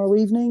out tomorrow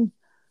evening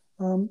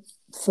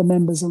for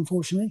members,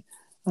 unfortunately.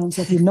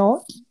 So if you're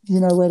not,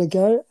 you know where to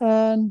go.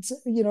 And,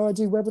 I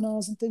do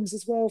webinars and things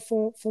as well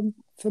for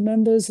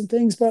members and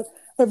things. But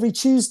every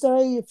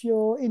Tuesday, if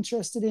you're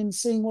interested in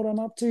seeing what I'm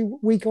up to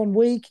week on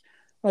week,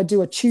 I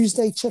do a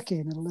Tuesday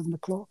check-in at 11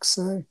 o'clock.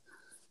 So,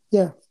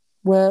 yeah,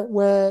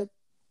 we're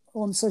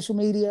on social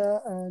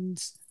media and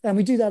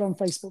we do that on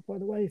Facebook, by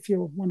the way, if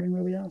you're wondering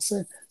where we are.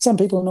 So some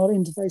people are not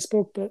into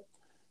Facebook, but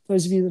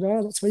those of you that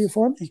are, that's where you'll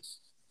find me.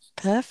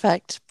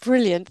 Perfect.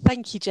 Brilliant.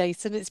 Thank you,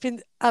 Jason. It's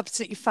been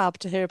absolutely fab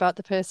to hear about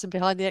the person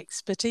behind the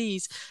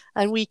expertise,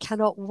 and we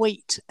cannot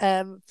wait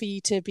for you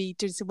to be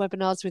doing some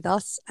webinars with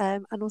us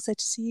and also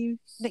to see you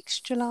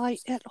next July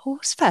at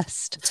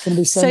Horsefest. It's going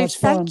to be so much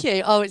fun. Thank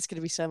you. Oh, it's going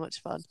to be so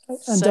much fun.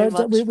 And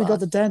we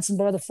got the dancing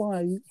by the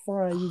fire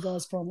you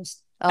guys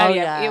promised. Oh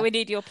yeah. We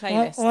need your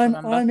playlist.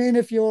 I'm in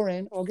if you're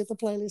in. I'll get the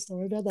playlist. Don't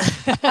worry about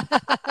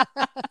that.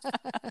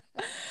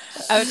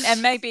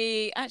 And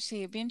maybe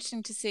actually it'd be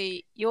interesting to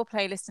see your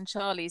playlist and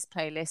Charlie's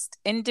playlist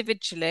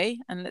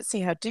individually, and let's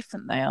see how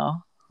different they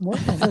are. Well,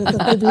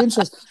 that'd be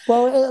interesting.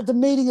 Well, at the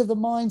Meeting of the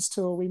Minds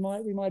tour, we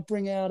might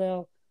bring out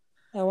our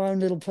own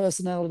little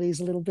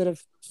personalities, a little bit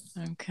of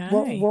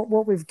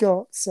what we've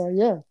got. So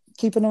yeah,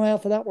 keep an eye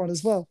out for that one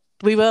as well.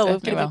 We will. We're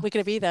going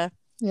to be there.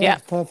 Yeah,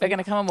 perfect. We're going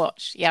to come and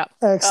watch. Yeah.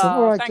 Excellent.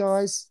 All right,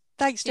 guys.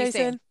 Thanks,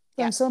 Jason.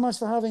 Thanks so much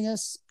for having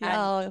us.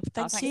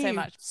 Thanks so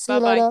much. See you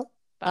later.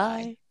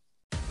 Bye.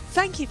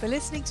 Thank you for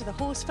listening to the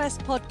Horsefest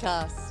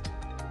podcast.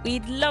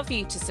 We'd love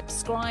you to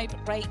subscribe,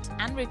 rate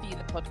and review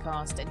the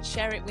podcast and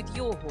share it with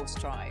your horse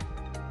tribe.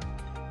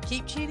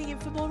 Keep tuning in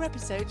for more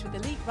episodes with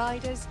elite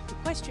riders,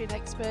 equestrian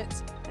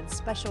experts and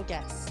special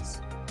guests.